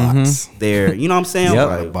 Like Bots. their, you know what I'm saying? Yep.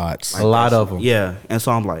 Like, Bots. A lot of them. yeah. And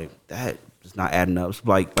so I'm like, that is not adding up. So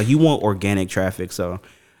like you want organic traffic, so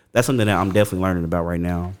that's something that I'm definitely learning about right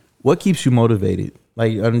now. What keeps you motivated?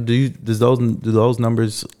 Like, do those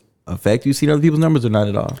numbers affect you? See other people's numbers or not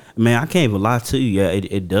at all? Man, I can't even lie to you. Yeah,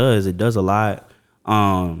 it does. It does a lot.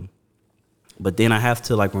 But then I have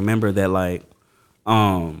to like remember that like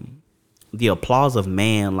the applause of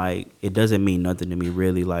man, like it doesn't mean nothing to me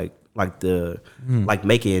really. Like like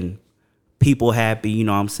making people happy, you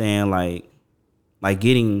know what I'm saying? Like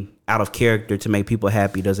getting out of character to make people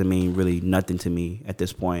happy doesn't mean really nothing to me at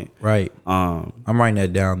this point. Right. I'm writing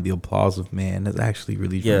that down. The applause of man. That's actually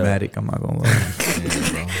really dramatic. I'm not gonna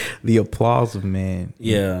lie. The applause of man.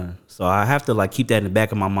 Yeah. So I have to like keep that in the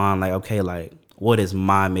back of my mind. Like, okay, like what is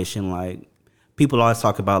my mission? Like people always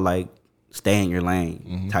talk about like stay in your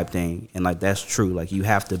lane type thing. And like, that's true. Like you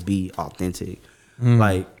have to be authentic.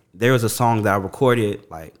 Like there was a song that I recorded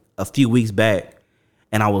like a few weeks back.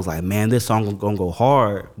 And I was like, man, this song is going to go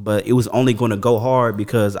hard. But it was only going to go hard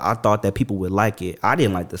because I thought that people would like it. I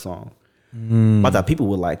didn't like the song. I thought people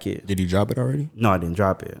would like it. Did you drop it already? No, I didn't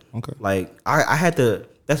drop it. Okay. Like, I had to,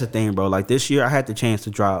 that's the thing, bro. Like, this year, I had the chance to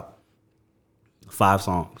drop 5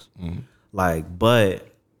 songs. Like, but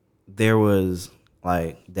there was,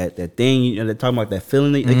 like, that thing, you know, they're talking about that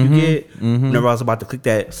feeling that you get. Whenever I was about to click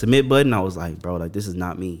that submit button, I was like, bro, like, this is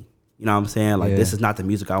not me. You know what I'm saying? Like, this is not the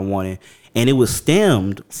music I wanted. And it was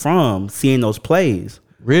stemmed from seeing those plays.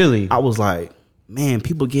 Really? I was like, man,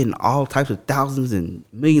 people getting all types of thousands and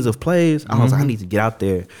millions of plays. I was like, I need to get out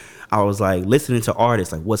there. I was like listening to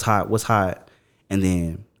artists, like what's hot. And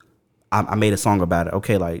then I made a song about it.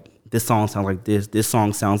 Okay, like this song sounds like this. This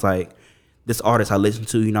song sounds like this artist I listened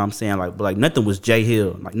to, you know what I'm saying? Like, but like nothing was Jaye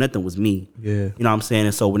Hill. Like nothing was me. Yeah. You know what I'm saying?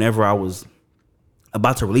 And so whenever I was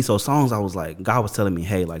about to release those songs, I was like, God was telling me,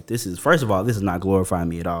 hey, like this is, first of all, this is not glorifying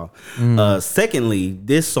me at all. Secondly,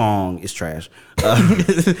 this song is trash.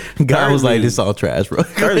 God was like, this all trash, bro.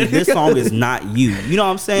 Thirdly, this song is not you. You know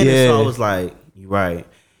what I'm saying? Yeah. And so I was like, you're right.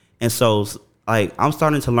 And so like I'm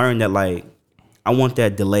starting to learn that like I want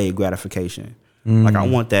that delayed gratification. Like I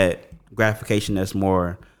want that gratification that's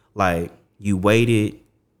more like you waited,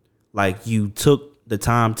 like you took the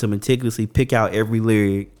time to meticulously pick out every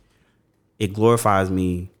lyric. It glorifies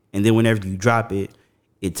me, and then whenever you drop it,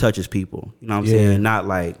 it touches people. You know what I'm saying? Not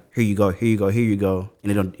like here you go,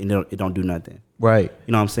 and it don't do nothing. Right.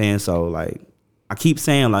 You know what I'm saying? So like, I keep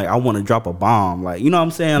saying like I want to drop a bomb. Like you know what I'm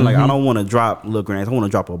saying? Like I don't want to drop Lil Grants. I want to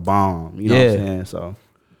drop a bomb. You know what I'm saying? So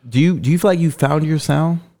do you feel like you found your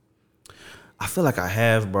sound? I feel like I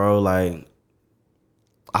have, bro. Like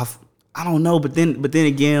I don't know, but then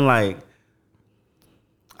again, like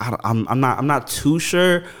I'm not too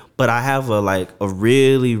sure. But I have a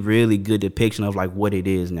really, really good depiction of like what it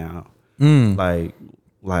is now. Like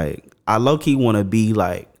I low key want to be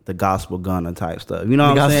like the gospel Gunna type stuff. You know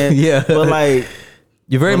what I'm saying? Yeah. But like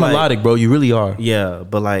you're very melodic, bro. You really are. Yeah.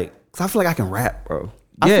 But like, cause I feel like I can rap, bro.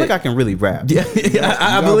 I feel like I can really rap. Yeah.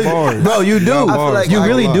 I believe, bars. bro. You do. I feel like you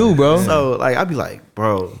really do, bro. So like I'd be like,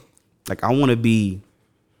 bro, like I want to be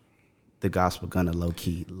the gospel Gunna low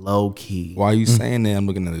key. While you saying that, I'm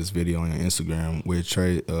looking at this video on your Instagram with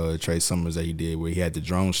Trey Summers that he did where he had the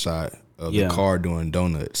drone shot of the car doing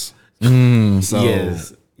donuts. So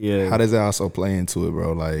Yes. Yeah. how does that also play into it,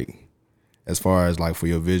 bro? Like as far as like for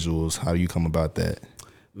your visuals, how do you come about that?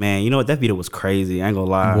 Man, you know what? That video was crazy. I ain't gonna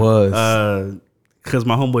lie. It was. Cause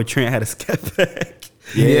my homeboy Trent had a scat pack.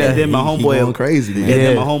 Yeah. And then my He homeboy going crazy, man. And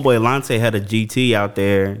then my homeboy Lante had a GT out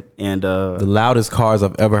there, and The loudest cars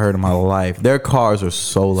I've ever heard in my life. Their cars are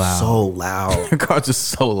so loud. so loud, Their cars are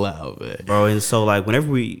so loud, man. bro. And so like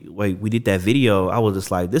whenever we did that video, I was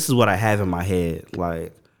just like, this is what I have in my head.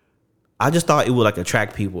 Like I just thought it would like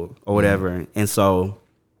attract people or whatever. And so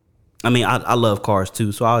I mean I love cars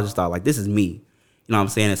too, so I just thought like this is me. You know what I'm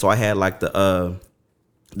saying? And so I had like the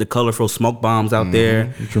colorful smoke bombs out there.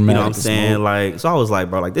 Dramatic you know what I'm the saying? smoke. Like, so I was like,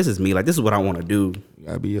 bro, like this is me. Like this is what I want to do. You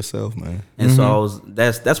gotta be yourself, man. And so I was,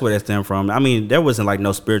 that's where that stemmed from. I mean, there wasn't like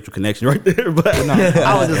no spiritual connection right there, but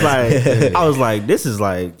I was just like, this is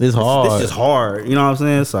like, This hard. This is hard. You know what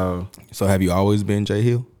I'm saying? So have you always been Jaye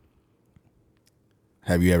Hill?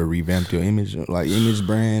 Have you ever revamped your image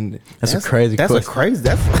brand? That's a crazy that's question. a crazy.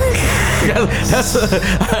 That's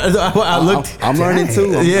I looked. I'm learning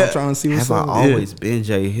too. I'm trying to see what's have up. I always been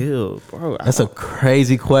Jaye Hill, bro? That's a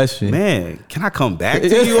crazy question. Man, can I come back to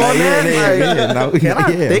you on that? Can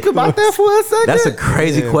I think about that for a second? That's a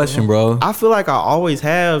crazy question, bro. I feel like I always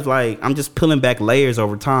have, like, I'm just peeling back layers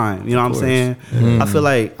over time. You know what I'm saying? I feel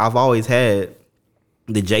like I've always had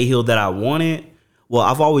the Jaye Hill that I wanted. Well,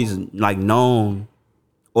 I've always like known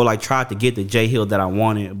or like tried to get the Jaye Hill that I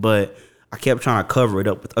wanted, but I kept trying to cover it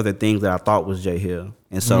up with other things that I thought was Jaye Hill.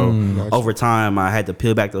 And so over time, I had to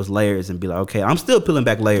peel back those layers and be like, okay, I'm still peeling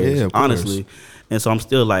back layers, honestly. And so I'm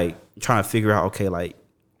still like trying to figure out, okay, like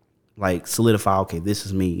solidify, okay, this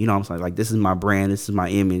is me. You know what I'm saying? Like, this is my brand. This is my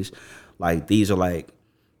image. Like, these are like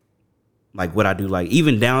what I do. Like,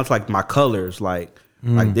 even down to like my colors, like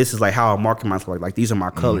this is like how I market myself. Like these are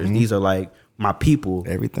my colors. These are like my people.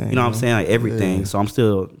 Everything. You know what I'm saying? Like everything. Yeah. So I'm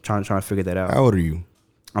still trying to figure that out. How old are you?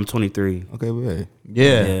 I'm 23. Okay, bet.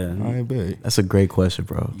 Yeah. I bet. That's a great question,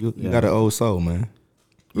 bro. You got an old soul, man.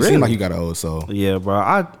 You Really? seem like you got an old soul. Yeah, bro.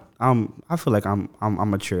 I feel like I'm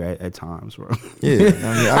mature at times, bro. Yeah,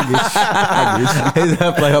 I get you.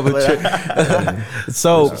 Definitely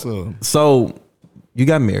so you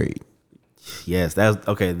got married. Yes, that's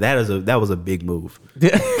okay. That was a big move.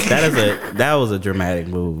 That was a dramatic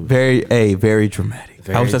move. Very dramatic.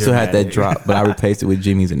 I wish I still had that drop, but I replaced it with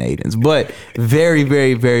Jimmy's and Aiden's. But very,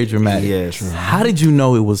 very, very dramatic. Yes. How did you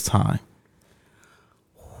know it was time?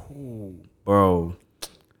 Bro,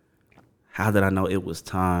 how did I know it was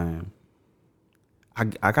time?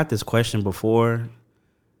 I got this question before,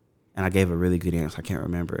 and I gave a really good answer. I can't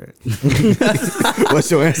remember it. What's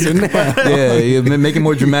your answer now? Yeah, make it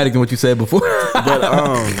more dramatic than what you said before. But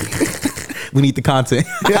we need the content.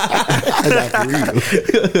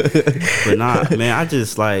 But nah, man, I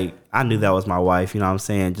just like, I knew that was my wife, you know what I'm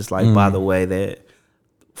saying? Just like by the way that,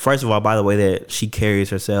 first of all, by the way that she carries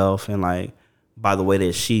herself, and like by the way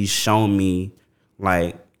that she's shown me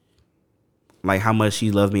like how much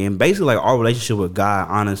she loved me, and basically like our relationship with God,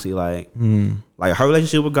 honestly, like her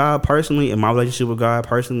relationship with God personally and my relationship with God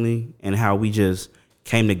personally, and how we just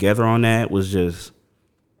came together on that was just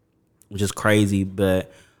crazy.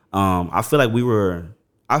 But I feel like we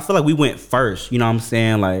went first, you know what I'm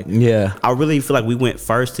saying? Like, Yeah. I really feel like we went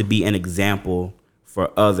first to be an example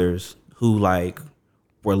for others who like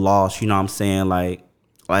were lost, you know what I'm saying? Like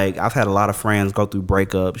I've had a lot of friends go through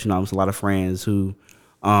breakups, you know what I'm saying? A lot of friends who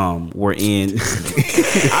were in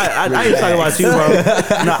I ain't talking about you, bro.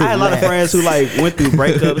 No, I had a lot of friends who like went through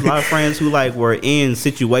breakups, a lot of friends who like were in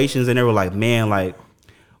situations and they were like, man, like,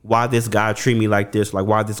 why this guy treat me like this? Like,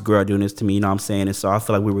 why this girl doing this to me? You know what I'm saying? And so I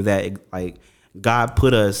feel like we were that, like, God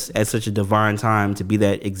put us at such a divine time to be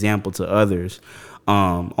that example to others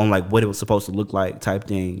on like what it was supposed to look like type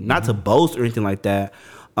thing. Not to boast or anything like that.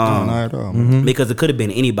 No, not at all. Because it could have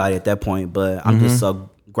been anybody at that point, but I'm just so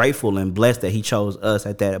grateful and blessed that he chose us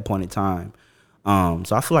at that point in time.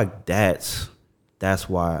 So I feel like that's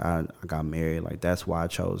why I got married. Like, that's why I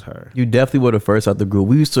chose her. You definitely were the first out the group.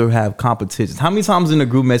 We used to have competitions. How many times in the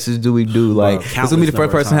group message do we do like, it's gonna be the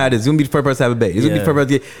first person to have this, it's gonna be the first person to have a baby, it's gonna be the first person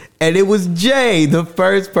to get, and it was Jay, the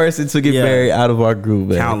first person to get married out of our group,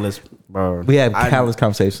 man. Countless, bro. We had countless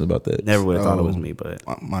conversations about that. Never would have thought it was me, but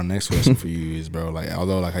My next question for you is, bro, like,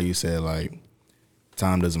 although like how you said, like,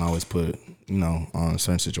 time doesn't always put, you know, on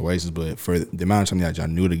certain situations, but for the amount of time that y'all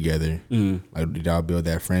knew together, like, did y'all build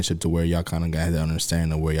that friendship to where y'all kind of got that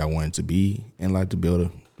understanding of where y'all wanted to be and like to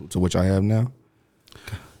build to what y'all have now?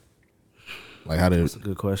 Like, how did? that's a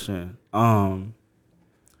good question.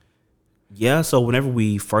 Yeah, so whenever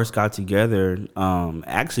we first got together,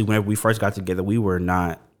 we were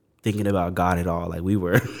not thinking about God at all. Like, we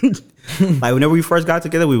were like, whenever we first got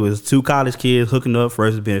together, we was two college kids hooking up,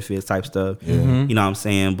 first benefits type stuff. You know what I'm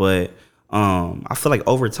saying? But I feel like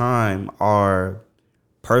over time our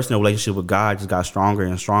personal relationship with God just got stronger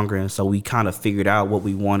and stronger, and so we kind of figured out what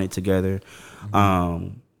we wanted together.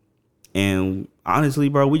 And honestly,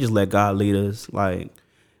 bro, we just let God lead us. Like,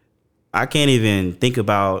 I can't even think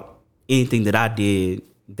about anything that I did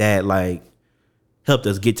that like helped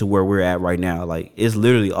us get to where we're at right now. Like, it's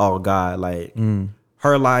literally all God. Like,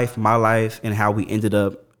 her life, my life, and how we ended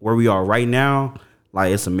up where we are right now,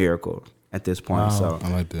 like, it's a miracle at this point. Wow. So I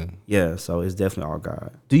like that. yeah, so it's definitely all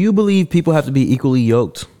God. Do you believe people have to be equally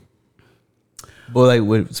yoked, but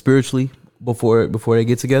spiritually before they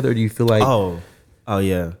get together? Or do you feel like Oh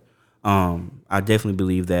yeah. I I definitely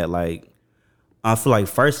believe that. Like, I feel like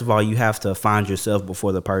first of all, you have to find yourself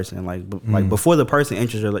before the person. Like before the person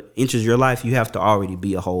enters your life, you have to already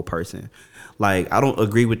be a whole person. Like, I don't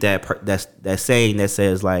agree with that saying that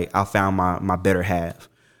says like I found my better half,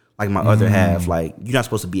 like my other half. Like, you're not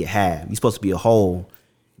supposed to be a half. You're supposed to be a whole,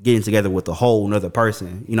 getting together with a whole another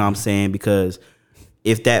person. You know what I'm saying? Because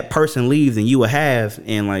if that person leaves and you a half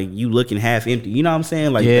and like you looking half empty, you know what I'm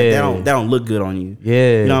saying? Like that don't look good on you.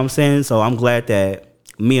 Yeah. You know what I'm saying? So I'm glad that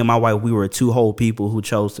me and my wife, we were two whole people who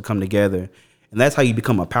chose to come together. And that's how you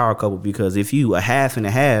become a power couple, because if you a half and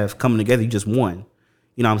a half coming together, you just one.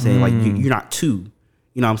 You know what I'm saying? Like you're not two.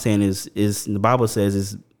 You know what I'm saying? Is the Bible says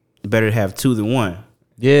it's better to have two than one.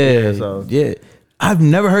 Yeah. So yeah. I've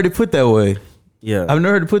never heard it put that way. Yeah. I've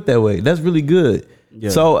never heard it put that way. That's really good. Yeah.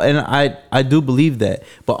 So, and I do believe that.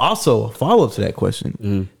 But also, follow up to that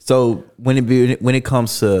question. So when it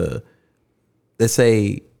comes to, let's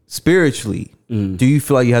say, spiritually, do you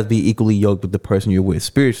feel like you have to be equally yoked with the person you're with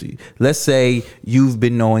spiritually? Let's say you've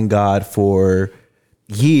been knowing God for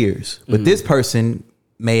years, but this person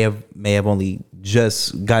may have only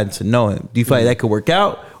just gotten to know him. Do you feel like that could work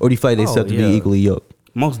out, or do you feel like they still have to be equally yoked?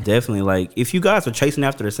 Most definitely. Like, if you guys are chasing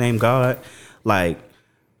after the same God, like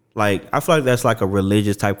I feel like that's like a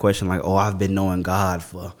religious type question. Like, oh, I've been knowing God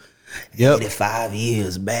for 85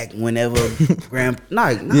 years back whenever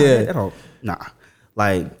nah.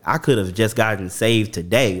 Like, I could have just gotten saved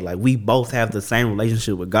today. Like, we both have the same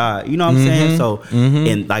relationship with God. You know what I'm saying? So,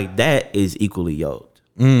 and like that is equally yoked.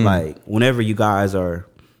 Like, whenever you guys are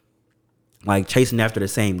like chasing after the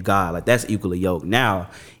same God, like that's equally yoked. Now,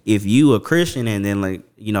 if you a Christian and then like,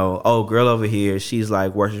 you know, oh, girl over here, she's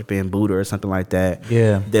like worshiping Buddha or something like that.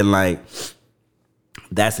 Yeah. Then like,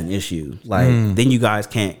 that's an issue. Like, then you guys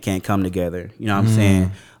can't come together. You know what I'm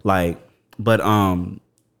saying? Like, but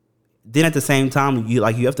then at the same time, you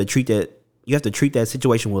have to treat that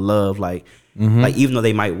situation with love. Like, like even though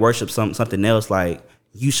they might worship something else, like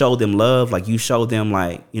you show them love, like you show them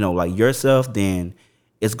like, you know, like yourself, then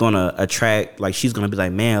it's gonna attract, like she's gonna be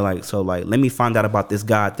like, man, like, so like let me find out about this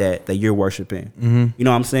God that you're worshiping. You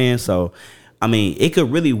know what I'm saying? So I mean, it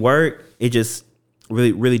could really work. It just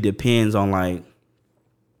really depends on like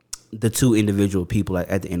the two individual people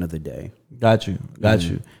at the end of the day. Got you.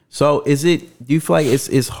 So do you feel like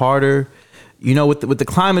it's harder, you know, with the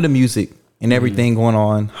climate of music and everything going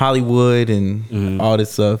on, Hollywood and all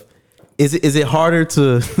this stuff? Is it harder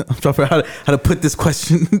to? I'm trying to figure out how to put this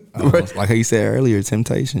question. Right? Like how you said earlier,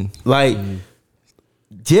 temptation. Like,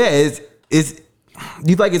 yeah, do you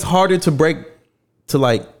feel like it's harder to break to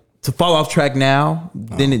fall off track now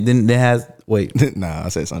than it has? Wait, nah, I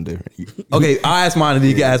said something different. Okay, I'll ask mine and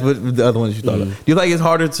you can ask what the other ones you thought of. Do you feel like it's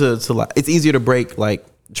harder to like? It's easier to break like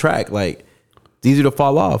track, like it's easier to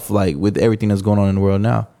fall off, like with everything that's going on in the world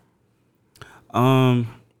now. I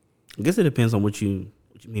guess it depends on what you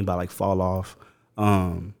mean by like fall off.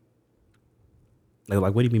 Like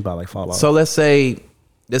what do you mean by like fall off? So let's say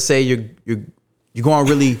you're going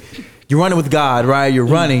really, you're running with God, right? You're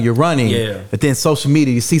running. Yeah. But then social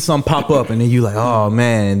media, you see something pop up, and then you like, oh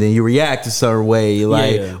man, and then you react a certain way,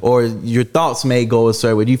 like, or your thoughts may go a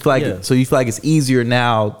certain way. Do you feel like so you feel like it's easier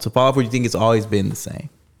now to fall off, or do you think it's always been the same?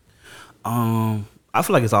 I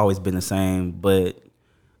feel like it's always been the same, but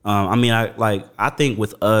I mean, I think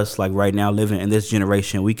with us, like right now, living in this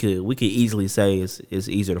generation, we could easily say it's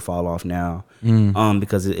easier to fall off now,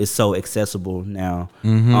 because it's so accessible now.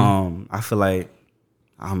 I feel like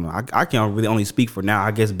I can't really only speak for now.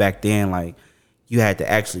 I guess back then, like you had to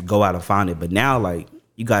actually go out and find it, but now, like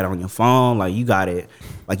you got it on your phone, like you got it,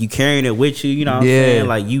 like you carrying it with you. You know what I'm saying?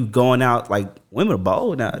 Like you going out, like women are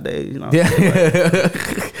bold nowadays. You know what I'm saying?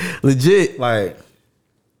 Like, legit, like.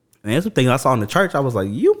 And that's the thing I saw in the church. I was like,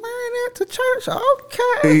 "You wearing that to church?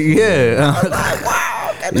 Okay." Yeah. I was like,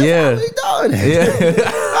 "Wow, that's how we doing it." Yeah.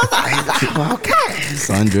 I was like, "Okay."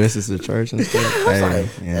 Sundresses to church and stuff.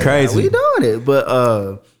 Crazy. We doing it, but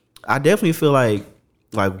I definitely feel like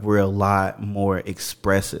we're a lot more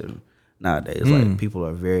expressive nowadays. Like people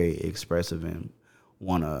are very expressive and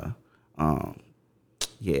wanna,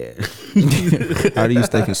 yeah. How do you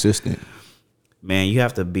stay consistent? Man, you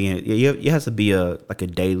have to be you have to be a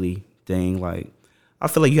daily thing. Like I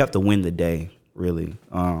feel like you have to win the day, really.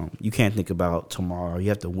 You can't think about tomorrow. You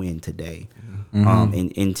have to win today.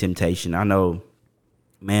 In temptation. I know,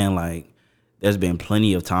 man, like there's been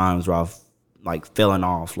plenty of times where I've like fallen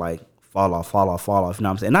off, like fall off. You know what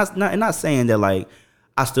I'm saying? Not saying that like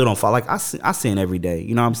I still don't fall. Like I sin every day.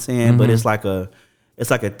 You know what I'm saying? But it's like a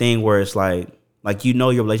thing where it's like you know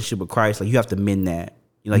your relationship with Christ. Like you have to mend that.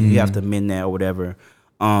 Like you have to mend that or whatever.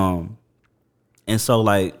 And so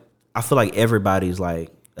like I feel like everybody's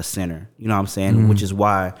like a sinner. You know what I'm saying? Which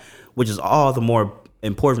is all the more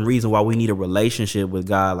important reason why we need a relationship with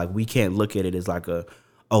God. Like, we can't look at it as like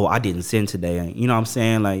I didn't sin today. You know what I'm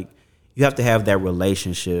saying? Like, you have to have that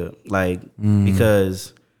relationship. Like,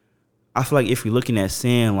 because I feel like if you're looking at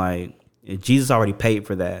sin, like, Jesus already paid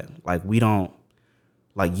for that. Like, you don't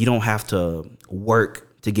have to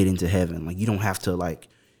work to get into heaven. Like, you don't have to like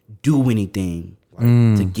do anything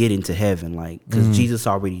to get into heaven. Like, because Jesus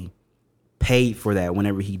already paid for that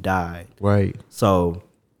whenever he died. Right. So,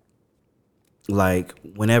 like,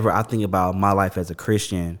 whenever I think about my life as a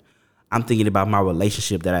Christian, I'm thinking about my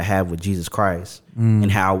relationship that I have with Jesus Christ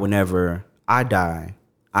and how whenever I die,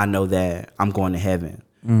 I know that I'm going to heaven.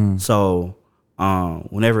 So,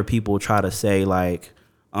 whenever people try to say like,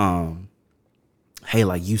 hey,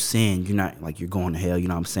 like, you sinned, you're not, like, you're going to hell, you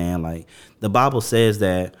know what I'm saying? Like, the Bible says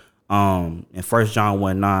that in 1 John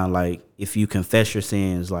 1:9, like, if you confess your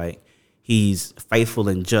sins, like, he's faithful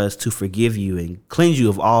and just to forgive you and cleanse you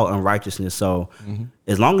of all unrighteousness. So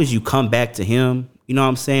as long as you come back to him, you know what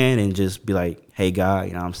I'm saying, and just be like, hey, God,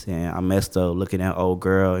 you know what I'm saying, I messed up looking at old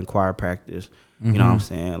girl in choir practice. You know what I'm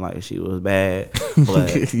saying? Like, she was bad.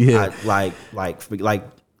 But Yeah. like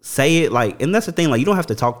say it, like, and that's the thing, like, you don't have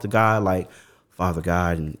to talk to God like, Father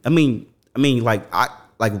God, and I mean like, I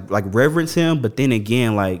like reverence him, but then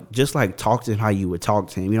again, like, just like talk to him how you would talk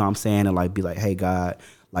to him, you know what I'm saying? And like, be like, hey, God,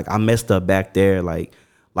 like, I messed up back there, like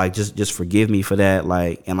just forgive me for that,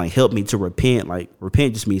 like, and like help me to repent. Like,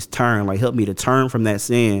 repent just means turn, like, help me to turn from that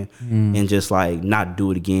sin and just like not do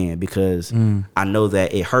it again, because I know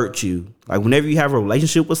that it hurt you. Like, whenever you have a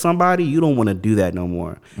relationship with somebody, you don't want to do that no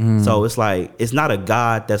more. So it's like, it's not a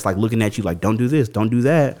God that's like looking at you like, don't do this, don't do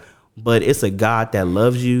that, but it's a God that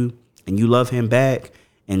loves you and you love him back.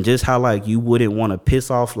 And just how, like, you wouldn't want to piss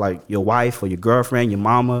off, like, your wife or your girlfriend, your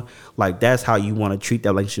mama, like, that's how you want to treat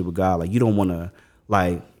that relationship with God. Like, you don't want to,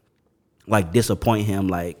 like disappoint him.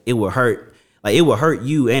 Like, it would hurt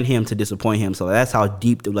you and him to disappoint him. So that's how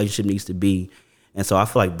deep the relationship needs to be. And so I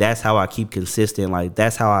feel like that's how I keep consistent. Like,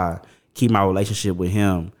 that's how I keep my relationship with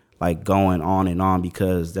him, like, going on and on,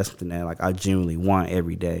 because that's something that, like, I genuinely want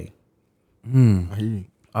every day.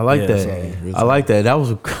 I like that. I like that. That was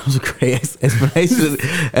a great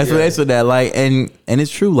explanation of that. Like, and it's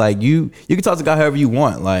true. Like, you can talk to God however you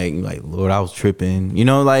want. Like, Lord, I was tripping. You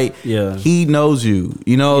know, like, he knows you.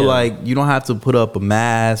 You know, like, you don't have to put up a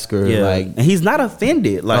mask or like. And he's not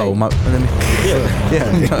offended. Like, you know what I'm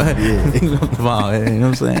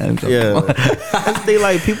saying? I think,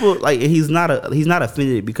 like, people, like, he's not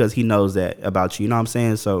offended because he knows that about you. You know what I'm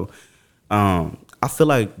saying? So, I feel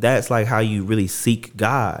like that's like how you really seek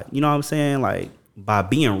God. You know what I'm saying? Like, by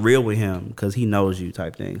being real with him, because he knows you,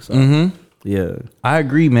 type thing. So yeah, I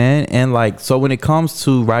agree, man. And like, so when it comes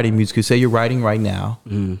to writing music, you say you're writing right now.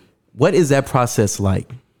 What is that process like?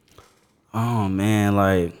 Oh man,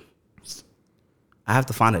 like, I have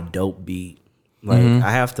to find a dope beat. Like,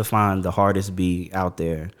 I have to find the hardest beat out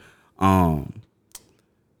there, and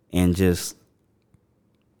just.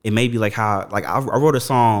 It may be like how, like, I wrote a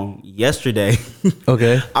song yesterday.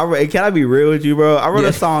 Okay. Can I be real with you, bro? I wrote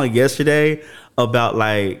a song yesterday about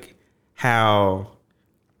like how,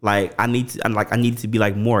 like, I need to be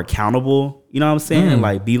like more accountable. You know what I'm saying?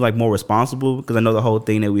 Like, be like more responsible, because I know the whole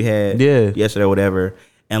thing that we had yesterday or whatever.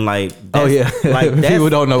 And like, like, people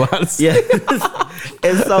don't know how to say.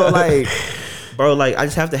 And so, like, bro, like, I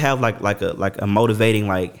just have to have like a motivating,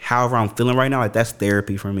 like, however I'm feeling right now. Like, that's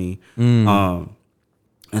therapy for me.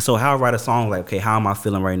 And so how I write a song, like, okay, how am I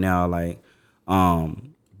feeling right now? Like,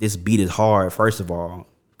 this beat is hard, first off,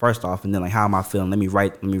 and then, like, how am I feeling? Let me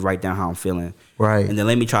write down how I'm feeling. Right. And then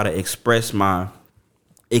let me try to express how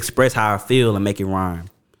I feel and make it rhyme.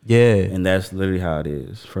 Yeah. And that's literally how it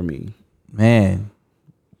is for me. Man.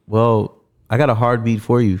 Well, I got a hard beat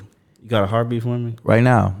for you. You got a hard beat for me? Right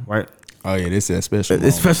now. Right. Oh yeah, this is that special moment.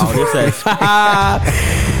 It's special. This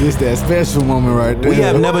that special moment right there. We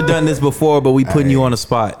have never done this before, but we putting you on the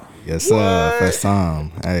spot. Yes, sir. First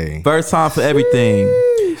time. Hey. First time for everything.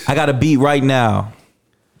 I got a beat right now.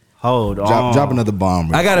 Hold on. Drop another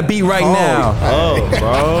bomb. I got a beat right now. Oh,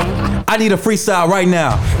 bro. I need a freestyle right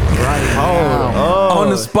now.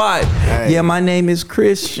 On the spot. Hey. Yeah, my name is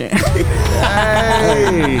Christian.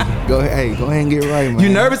 Hey. Go ahead and get right, man. You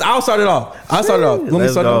nervous? I'll start it off. Let's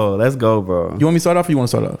go, bro. You want me to start off or you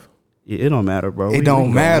want to start off? It don't matter, bro. It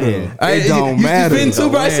don't matter. It don't matter. You spin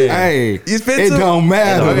too, bro. Hey, you spin it too? don't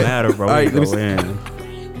matter. It don't matter, bro. All right, let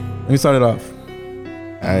me start it off.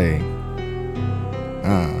 Hey.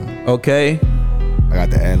 Okay. I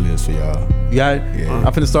got the ad-libs for y'all. You got it? Yeah.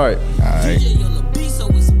 I'm finna start. All right.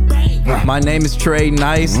 My name is Trey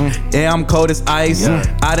Nice. Yeah, I'm cold as ice.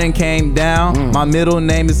 I done came down. My middle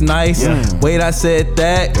name is Nice. Wait, I said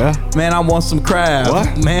that. Man, I want some crab.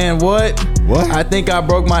 What? Man, what? I think I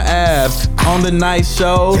broke my abs on the nice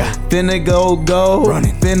show. Finna go.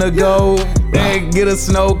 Running. Finna go and get a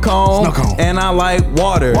snow cone. And I like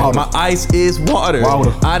water. My ice is water.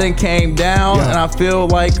 I done came down and I feel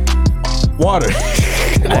like water.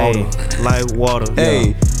 Hey, like water.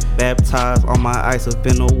 Hey. Baptized on my ice up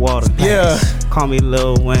in the water. Yeah. Call me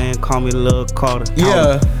Lil Wayne, call me Lil Carter.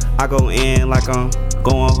 Yeah. I go in like I'm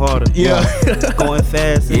going harder. Yeah. Going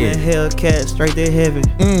fast in the Hellcat, straight to heaven.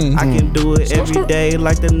 I can do it every day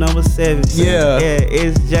like the number 7. Yeah. Yeah,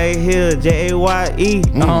 it's Jaye Hill,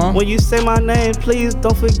 Jaye. When you say my name, please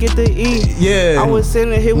don't forget the E. Yeah. I was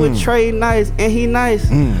sitting here with Trey Nice, and he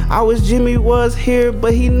nice. I was Jimmy was here,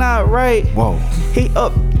 but he not right. Whoa. He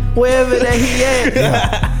up wherever that he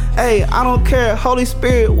at. Hey, I don't care. Holy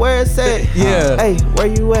Spirit, where it's at? Yeah. Hey, where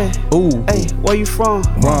you at? Ooh. Hey, where you from?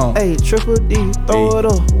 Wrong. Hey, Triple D, throw it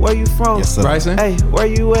up. Where you from? Yes, sir. Bryson? Hey, where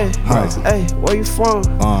you at? Bryson. Hey, where you from?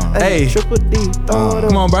 Hey. Triple D, throw it up.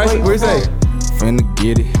 Come on, Bryson. Where's that? Finna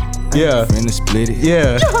get it. Yeah. Finna split it.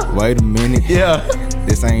 Yeah. Wait a minute. Yeah.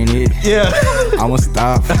 This ain't it. Yeah. I'ma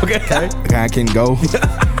stop. Okay. I can't go.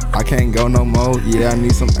 I can't go no more. Yeah, I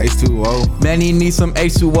need some H2O. Man, he needs some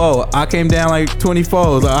H2O. I came down like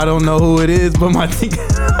 24. I don't know who it is, but my thing.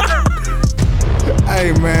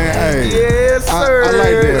 Hey man, hey. Yes, sir. I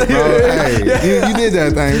like that, bro. Hey, you did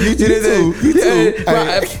that thing. You did too. You too.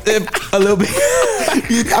 Hey. A little bit.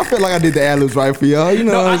 I feel like I did the ad-libs right for y'all. You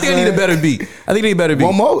know No, what I I'm think I saying? need a better beat. I think I need a better beat.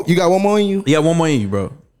 One more? You got one more in you? Yeah, one more in you,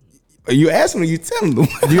 bro. You asking me, you telling them.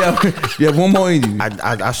 You have one more in you.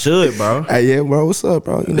 I should, bro. Hey, yeah, bro. What's up,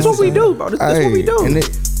 bro? You know This what we do, bro. This what we do. And it,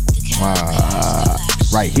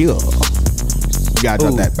 right here. You gotta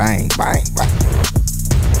drop that bang, bang, bang.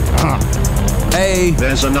 Hey.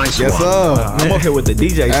 There's a nice Yes, one. sir. I'm up here with the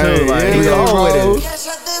DJ too. Hey, Like, yeah, he's yeah, on bro. with it.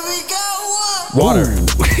 Water.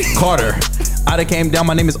 Carter. I done came down.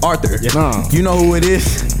 My name is Arthur. Nah. You know who it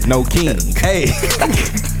is? No king. Hey.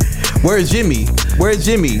 Where's Jimmy? Where's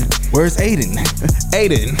Jimmy? Where's Aiden?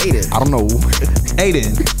 Aiden. I don't know.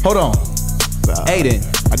 Aiden. Hold on. Aiden.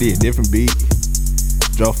 I did a different beat.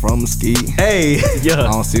 Drove from Mesquite Hey. Yeah.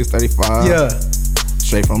 on 635. Yeah.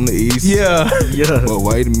 Straight from the east. Yeah. Yeah. But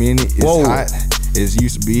wait a minute, it's Whoa. hot. It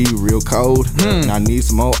used to be real cold. And I need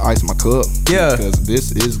some more ice in my cup. Yeah. Because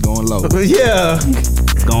this is going low. Yeah.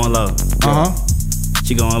 It's going low. Uh-huh.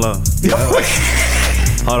 She going low.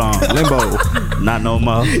 Hold on. Limbo. Not no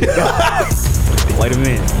more. Wait a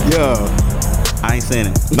minute. Yeah. I ain't saying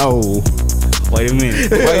it. No. Wait a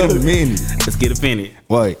minute. Wait a minute. Let's get a penny.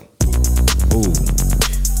 Wait. Ooh.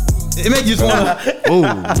 It makes you just wanna. Ooh.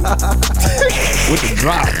 With the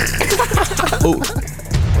drop. Ooh.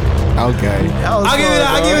 Okay. I'll give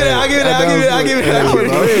it that.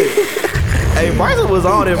 Hey, Bryson was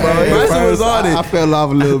on it, bro. Bryson was on it. I fell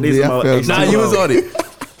off a little Need bit. some I more fell H2O. Nah, you was on it.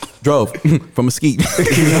 Drove from Mesquite.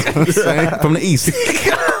 From the east.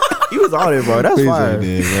 He was on it, bro. That's fire. Bro.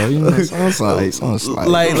 You know, sounds like.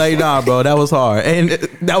 Like, nah, bro, that was hard. And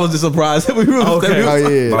that was the surprise. We were Okay. Oh,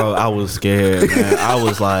 yeah. Bro, I was scared, man. I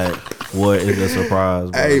was like, what is a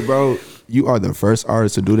surprise, bro? Hey, bro. You are the first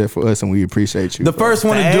artist to do that for us, and we appreciate you. The bro. first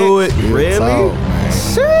one to do it. Really? Talk,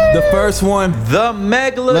 man. The first one. The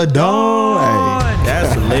Megalodon. Hey.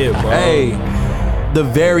 That's lit, bro. Hey. The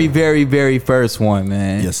very, very, very first one,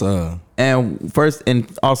 man. Yes, sir. And first, and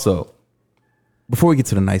also, before we get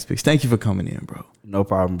to the nice picks, thank you for coming in, bro. No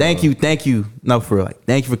problem, bro. Thank you. No, for real. Like,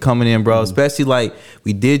 thank you for coming in, bro. Especially like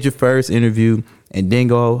we did your first interview and didn't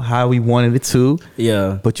go how we wanted it to.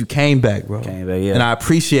 Yeah. But you came back, bro. Came back, yeah. And I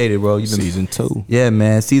appreciate it, bro. You've been, Season 2. Yeah,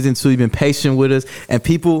 man. Season 2, you've been patient with us. And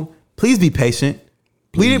people, please be patient.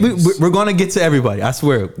 We're gonna get to everybody. I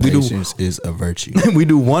swear. Patience is a virtue. We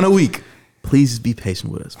do one a week. Please be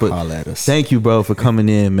patient with us. But Holla at us. thank you, bro, for coming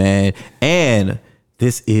in, man. And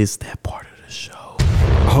this is that part of the show.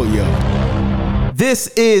 Oh, yeah. This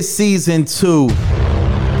is season 2.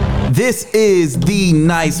 This is the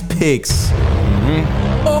nice picks.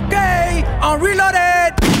 Okay, I'm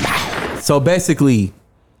reloaded. So basically,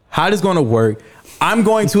 how this gonna work? I'm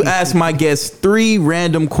going to ask my guests 3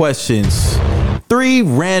 random questions. 3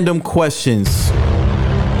 random questions.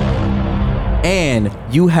 And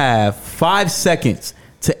you have 5 seconds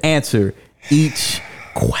to answer each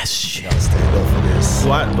question. Stand up for this.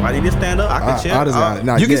 Do I need to stand up? I can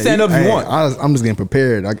chill. You can stand up if you want. I'm just getting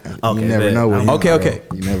prepared. You never bet. know. what Okay.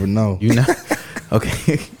 You never know. You know?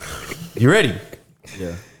 Okay. You ready?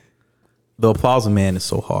 Yeah. The applause of man is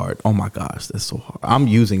so hard. Oh my gosh, that's so hard. I'm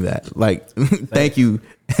using that. Like, thank you.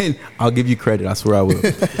 And I'll give you credit. I swear I will.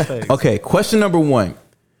 Okay, question number 1.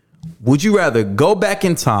 Would you rather go back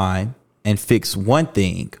in time and fix one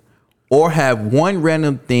thing or have one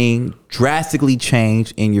random thing drastically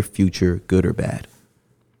change in your future, good or bad?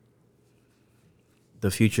 The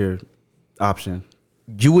future option.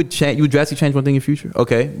 You would drastically change one thing in your future?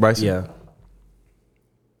 Okay, Bryson. Yeah.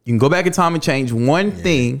 You can go back in time and change one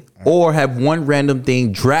thing or have one random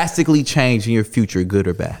thing drastically change in your future, good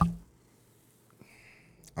or bad.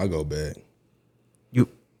 I'll go bad. You'll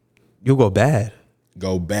go bad.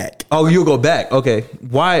 Go back. Oh, you'll go back. Okay.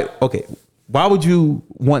 Why? Okay. Why would you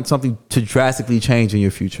want something to drastically change in your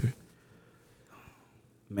future?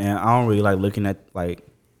 Man, I don't really like looking at like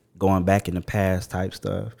going back in the past type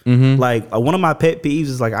stuff. Like one of my pet peeves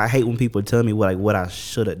is like I hate when people tell me what I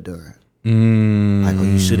should have done. Like, oh,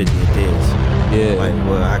 you should have did this. Yeah. Like,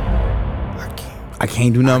 well, I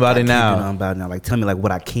can't do nothing about it I now. can't do nothing about it now. Like, tell me like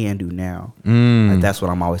what I can do now. Like that's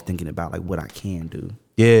what I'm always thinking about. Like what I can do.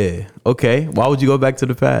 Yeah. Okay. Why would you go back to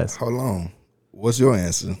the past? Hold on. What's your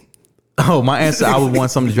answer? Oh, my answer, I would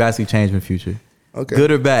want something to drastically change in the future. Okay.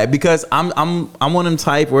 Good or bad? Because I'm one of them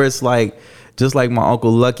type where it's like, just like my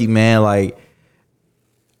Uncle Lucky, man, like,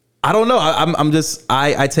 I don't know.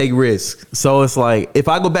 I take risks. So it's like, if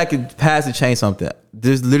I go back in the past to change something,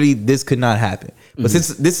 this could not happen. But since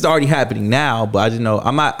this is already happening now, but I just know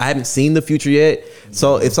I haven't seen the future yet.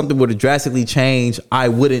 So if something were to drastically change, I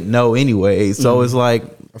wouldn't know anyway. So it's like,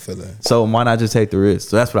 I feel that. so why not just take the risk?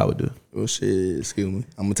 So that's what I would do. Well, shit, excuse me.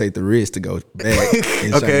 I'm gonna take the risk to go back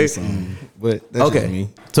and Okay. change something. But that's just me.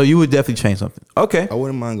 So you would definitely change something. Okay. I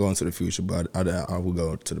wouldn't mind going to the future, but I would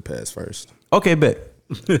go to the past first. Okay, bet.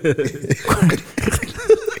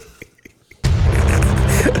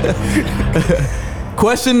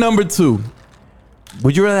 Question number 2.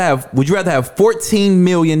 Would you rather have $14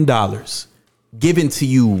 million given to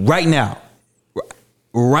you right now?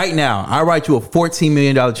 Right now. I write you a $14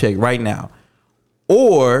 million check right now.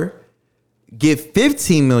 Or get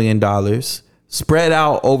 $15 million spread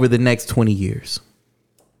out over the next 20 years.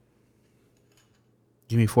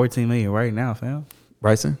 Give me 14 million right now, fam.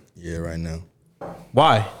 Bryson? Yeah, right now.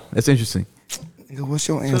 Why? That's interesting. Nigga, what's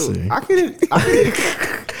your answer?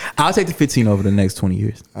 I'll take the 15 over the next 20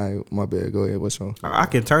 years. All right, my bad. Go ahead. What's your? I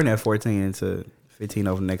can turn that 14 into 15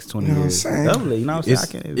 over the next 20 You know what I'm years. saying? Doubly, you know what I'm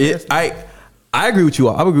saying? I can invest. I agree with you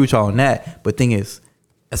all. I agree with y'all on that. But thing is,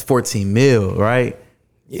 that's 14 mil, right?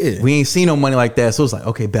 Yeah. We ain't seen no money like that. So it's like,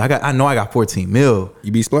 okay, but I know I got 14 mil.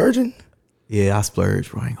 You be splurging? Yeah, I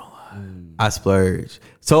splurge, bro. I ain't gonna lie. I splurge.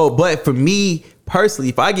 So, but for me personally,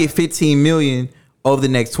 if I get 15 million over the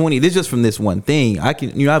next 20, this is just from this one thing. I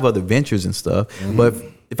can, I have other ventures and stuff. But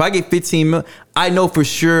if I get 15 million, I know for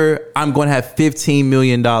sure I'm going to have $15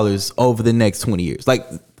 million over the next 20 years. Like,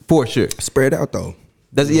 for sure. Spread out though.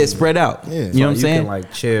 That's spread out. Yeah. You know what I'm saying? Can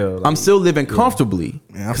like chill. Like, I'm still living comfortably.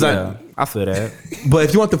 Yeah, I feel that. But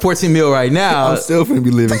if you want the 14 mil right now, I'm still finna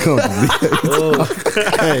be living comfortably.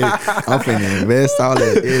 Hey, I'm finna invest all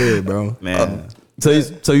that. Yeah, bro. Man.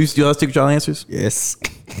 so you still stick with y'all answers? Yes.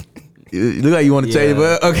 You look like you want to change,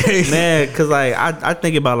 but okay. Man, because like I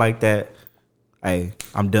think about like that. Hey,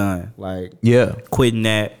 I'm done. Like quitting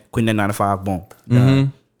that 9 to 5, boom.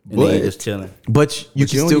 Done. And then you're just chilling. But you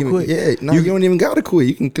can still quit. Yeah, no, you don't even gotta quit.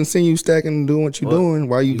 You can continue stacking and doing what you're doing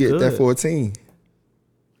while you get that 14.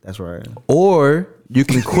 That's right. Or you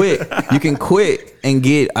can quit. You can quit and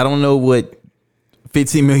get, I don't know what,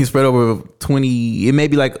 15 million spread over 20. It may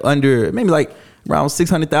be like around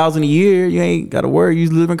 600,000 a year. You ain't got to worry.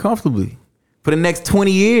 You're living comfortably for the next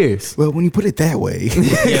 20 years. Well, when you put it that way.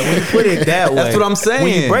 Yeah, when you put it that way. That's what I'm saying.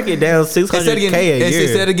 When you break it down, 600K a year.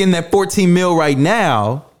 Instead of getting that 14 mil right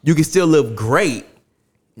now, you can still live great.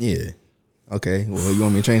 Yeah. Okay. Well, you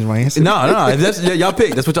want me to change my answer? No. That's, y'all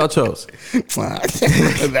pick. That's what y'all chose.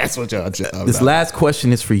 That's what y'all chose. This last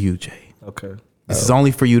question is for you, Jay. Okay. This is only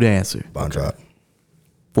for you to answer. Bond drop.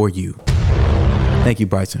 For you. Thank you,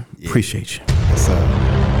 Bryson. Appreciate you. What's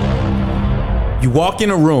up? You walk in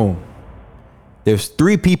a room. There's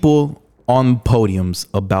 3 people on podiums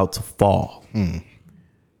about to fall.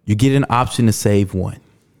 You get an option to save one.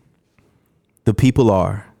 The people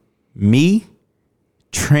are me,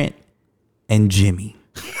 Trent, and Jimmy.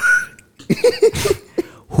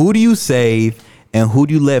 Who do you save and who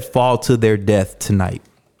do you let fall to their death tonight?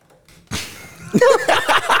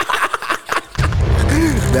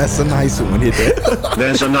 That's a nice one. Hit that.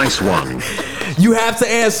 There's a nice one. You have to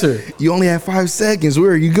answer. You only have 5 seconds.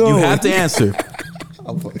 Where are you going? You have to answer.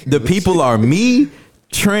 The people are me,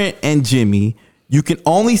 Trent, and Jimmy. You can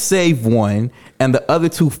only save one, and the other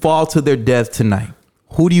 2 fall to their death tonight.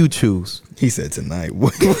 Who do you choose? He said tonight.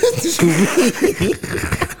 What you mean?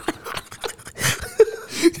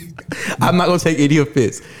 I'm not gonna take any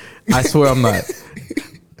offense. I swear I'm not.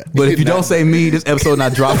 But if you don't say me, this episode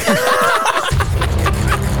not dropping.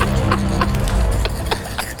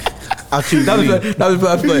 I'll choose me. I'm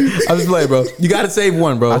just playing, bro. You gotta save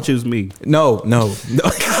one, bro. I'll choose me. No.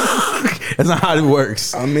 That's not how it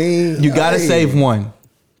works. I mean, You gotta save one.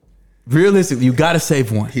 Realistically, you gotta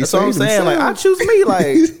save one. That's what I'm saying. Like, I choose me.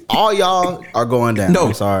 Like, all y'all are going down. No,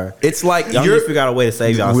 I'm sorry. It's like Y'all need to figure out a way to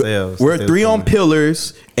save yourselves. We're 3 on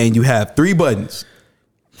pillars, and you have 3 buttons.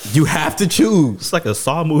 You have to choose. It's like a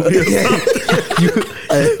Saw movie or something.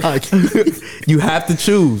 You have to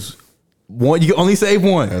choose one. You can only save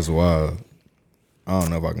one. That's wild. I don't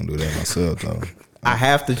know if I can do that myself though. I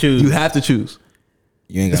have to choose. You have to choose.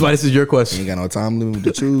 You ain't got That's why this is your He question. ain't got no time limit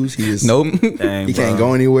to choose. He just Nope. Dang, he bro. can't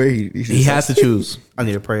go anywhere. He has to choose. I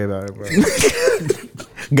need to pray about it, bro.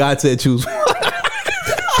 God said choose.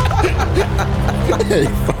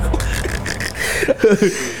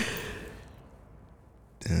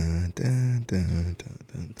 Dun, dun, dun, dun,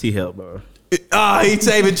 dun. T-Help, bro. He's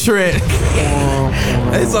saving Trent.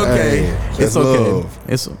 It's okay. Hey, It's that's okay. love.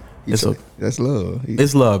 It's okay. That's love.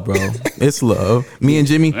 It's love, bro. It's love. Me and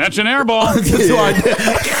Jimmy. That's an air ball. He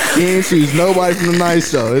ain't choose nobody from the night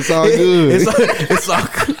show. It's all good. It's all.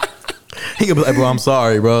 He could be like, bro, I'm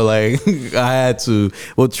sorry, bro. Like, I had to.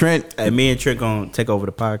 Well, Trent. Hey, me and Trent gonna take over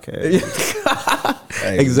the podcast.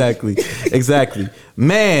 Hey, Exactly.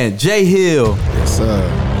 Man, Jaye Hill. Yes,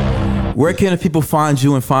 sir. Where can the people find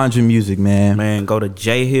you and find your music, man? Man, go to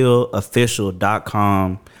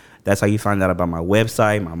jayhillofficial.com. That's how you find out about my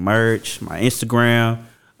website, my merch, my Instagram.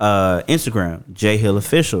 Instagram, Jaye Hill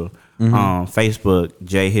Official. Facebook,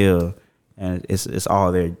 Jaye Hill. And it's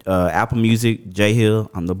all there. Apple Music, Jaye Hill.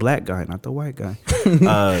 I'm the black guy, not the white guy.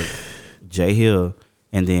 Jaye Hill.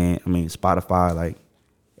 And then, Spotify, like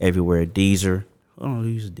everywhere. Deezer. I don't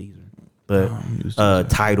use Deezer. But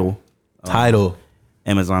Tidal. Title.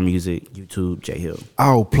 Amazon Music, YouTube, Jaye Hill.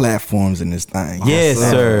 All platforms in this thing. Yes,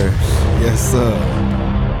 sir. Yes, sir.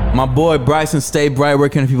 My boy Bryson, Stay Bright. Where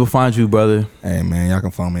can the people find you, brother? Hey man, y'all can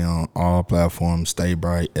find me on all platforms. Stay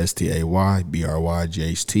Bright,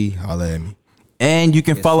 STAYBRYGHT. Holla at me. And you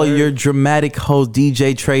can follow your dramatic host,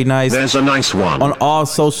 DJ Trey Nice, There's a nice one. on all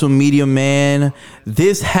social media, man.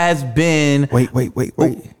 This has been... Wait.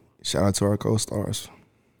 Shout out to our co-stars.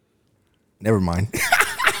 Never mind. Hey,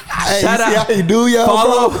 Shout you see out. how you do, y'all,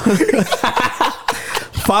 Follow, bro?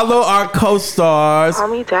 follow our co-stars, Call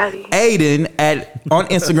me daddy. Aiden on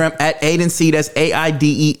Instagram at Aidenc. That's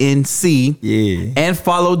AIDENC. Yeah. And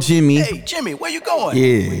follow Jimmy Jimmy, where you going?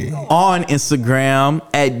 Yeah. on Instagram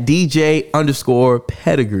at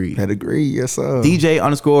DJ_pedigree. Pedigree, yes, sir.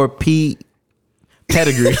 DJ_P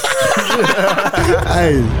pedigree.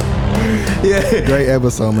 Hey, Yeah. great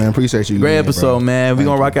episode, man. Appreciate you. Great again, episode, bro. man. We Thank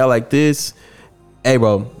gonna you. rock out like this. Hey,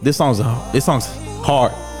 bro, this song's hard.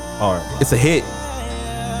 It's a hit.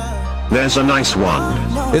 There's a nice one.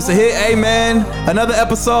 It's a hit. Hey, man. Another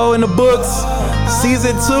episode in the books.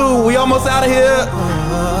 Season 2. We almost out of here.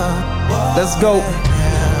 Let's go.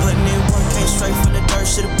 Putting in work, came straight from the dirt,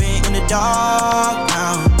 should've been in the dark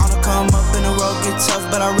now. Wanna come up in the road, get tough,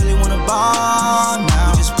 but I really wanna ball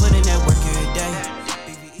now. We just put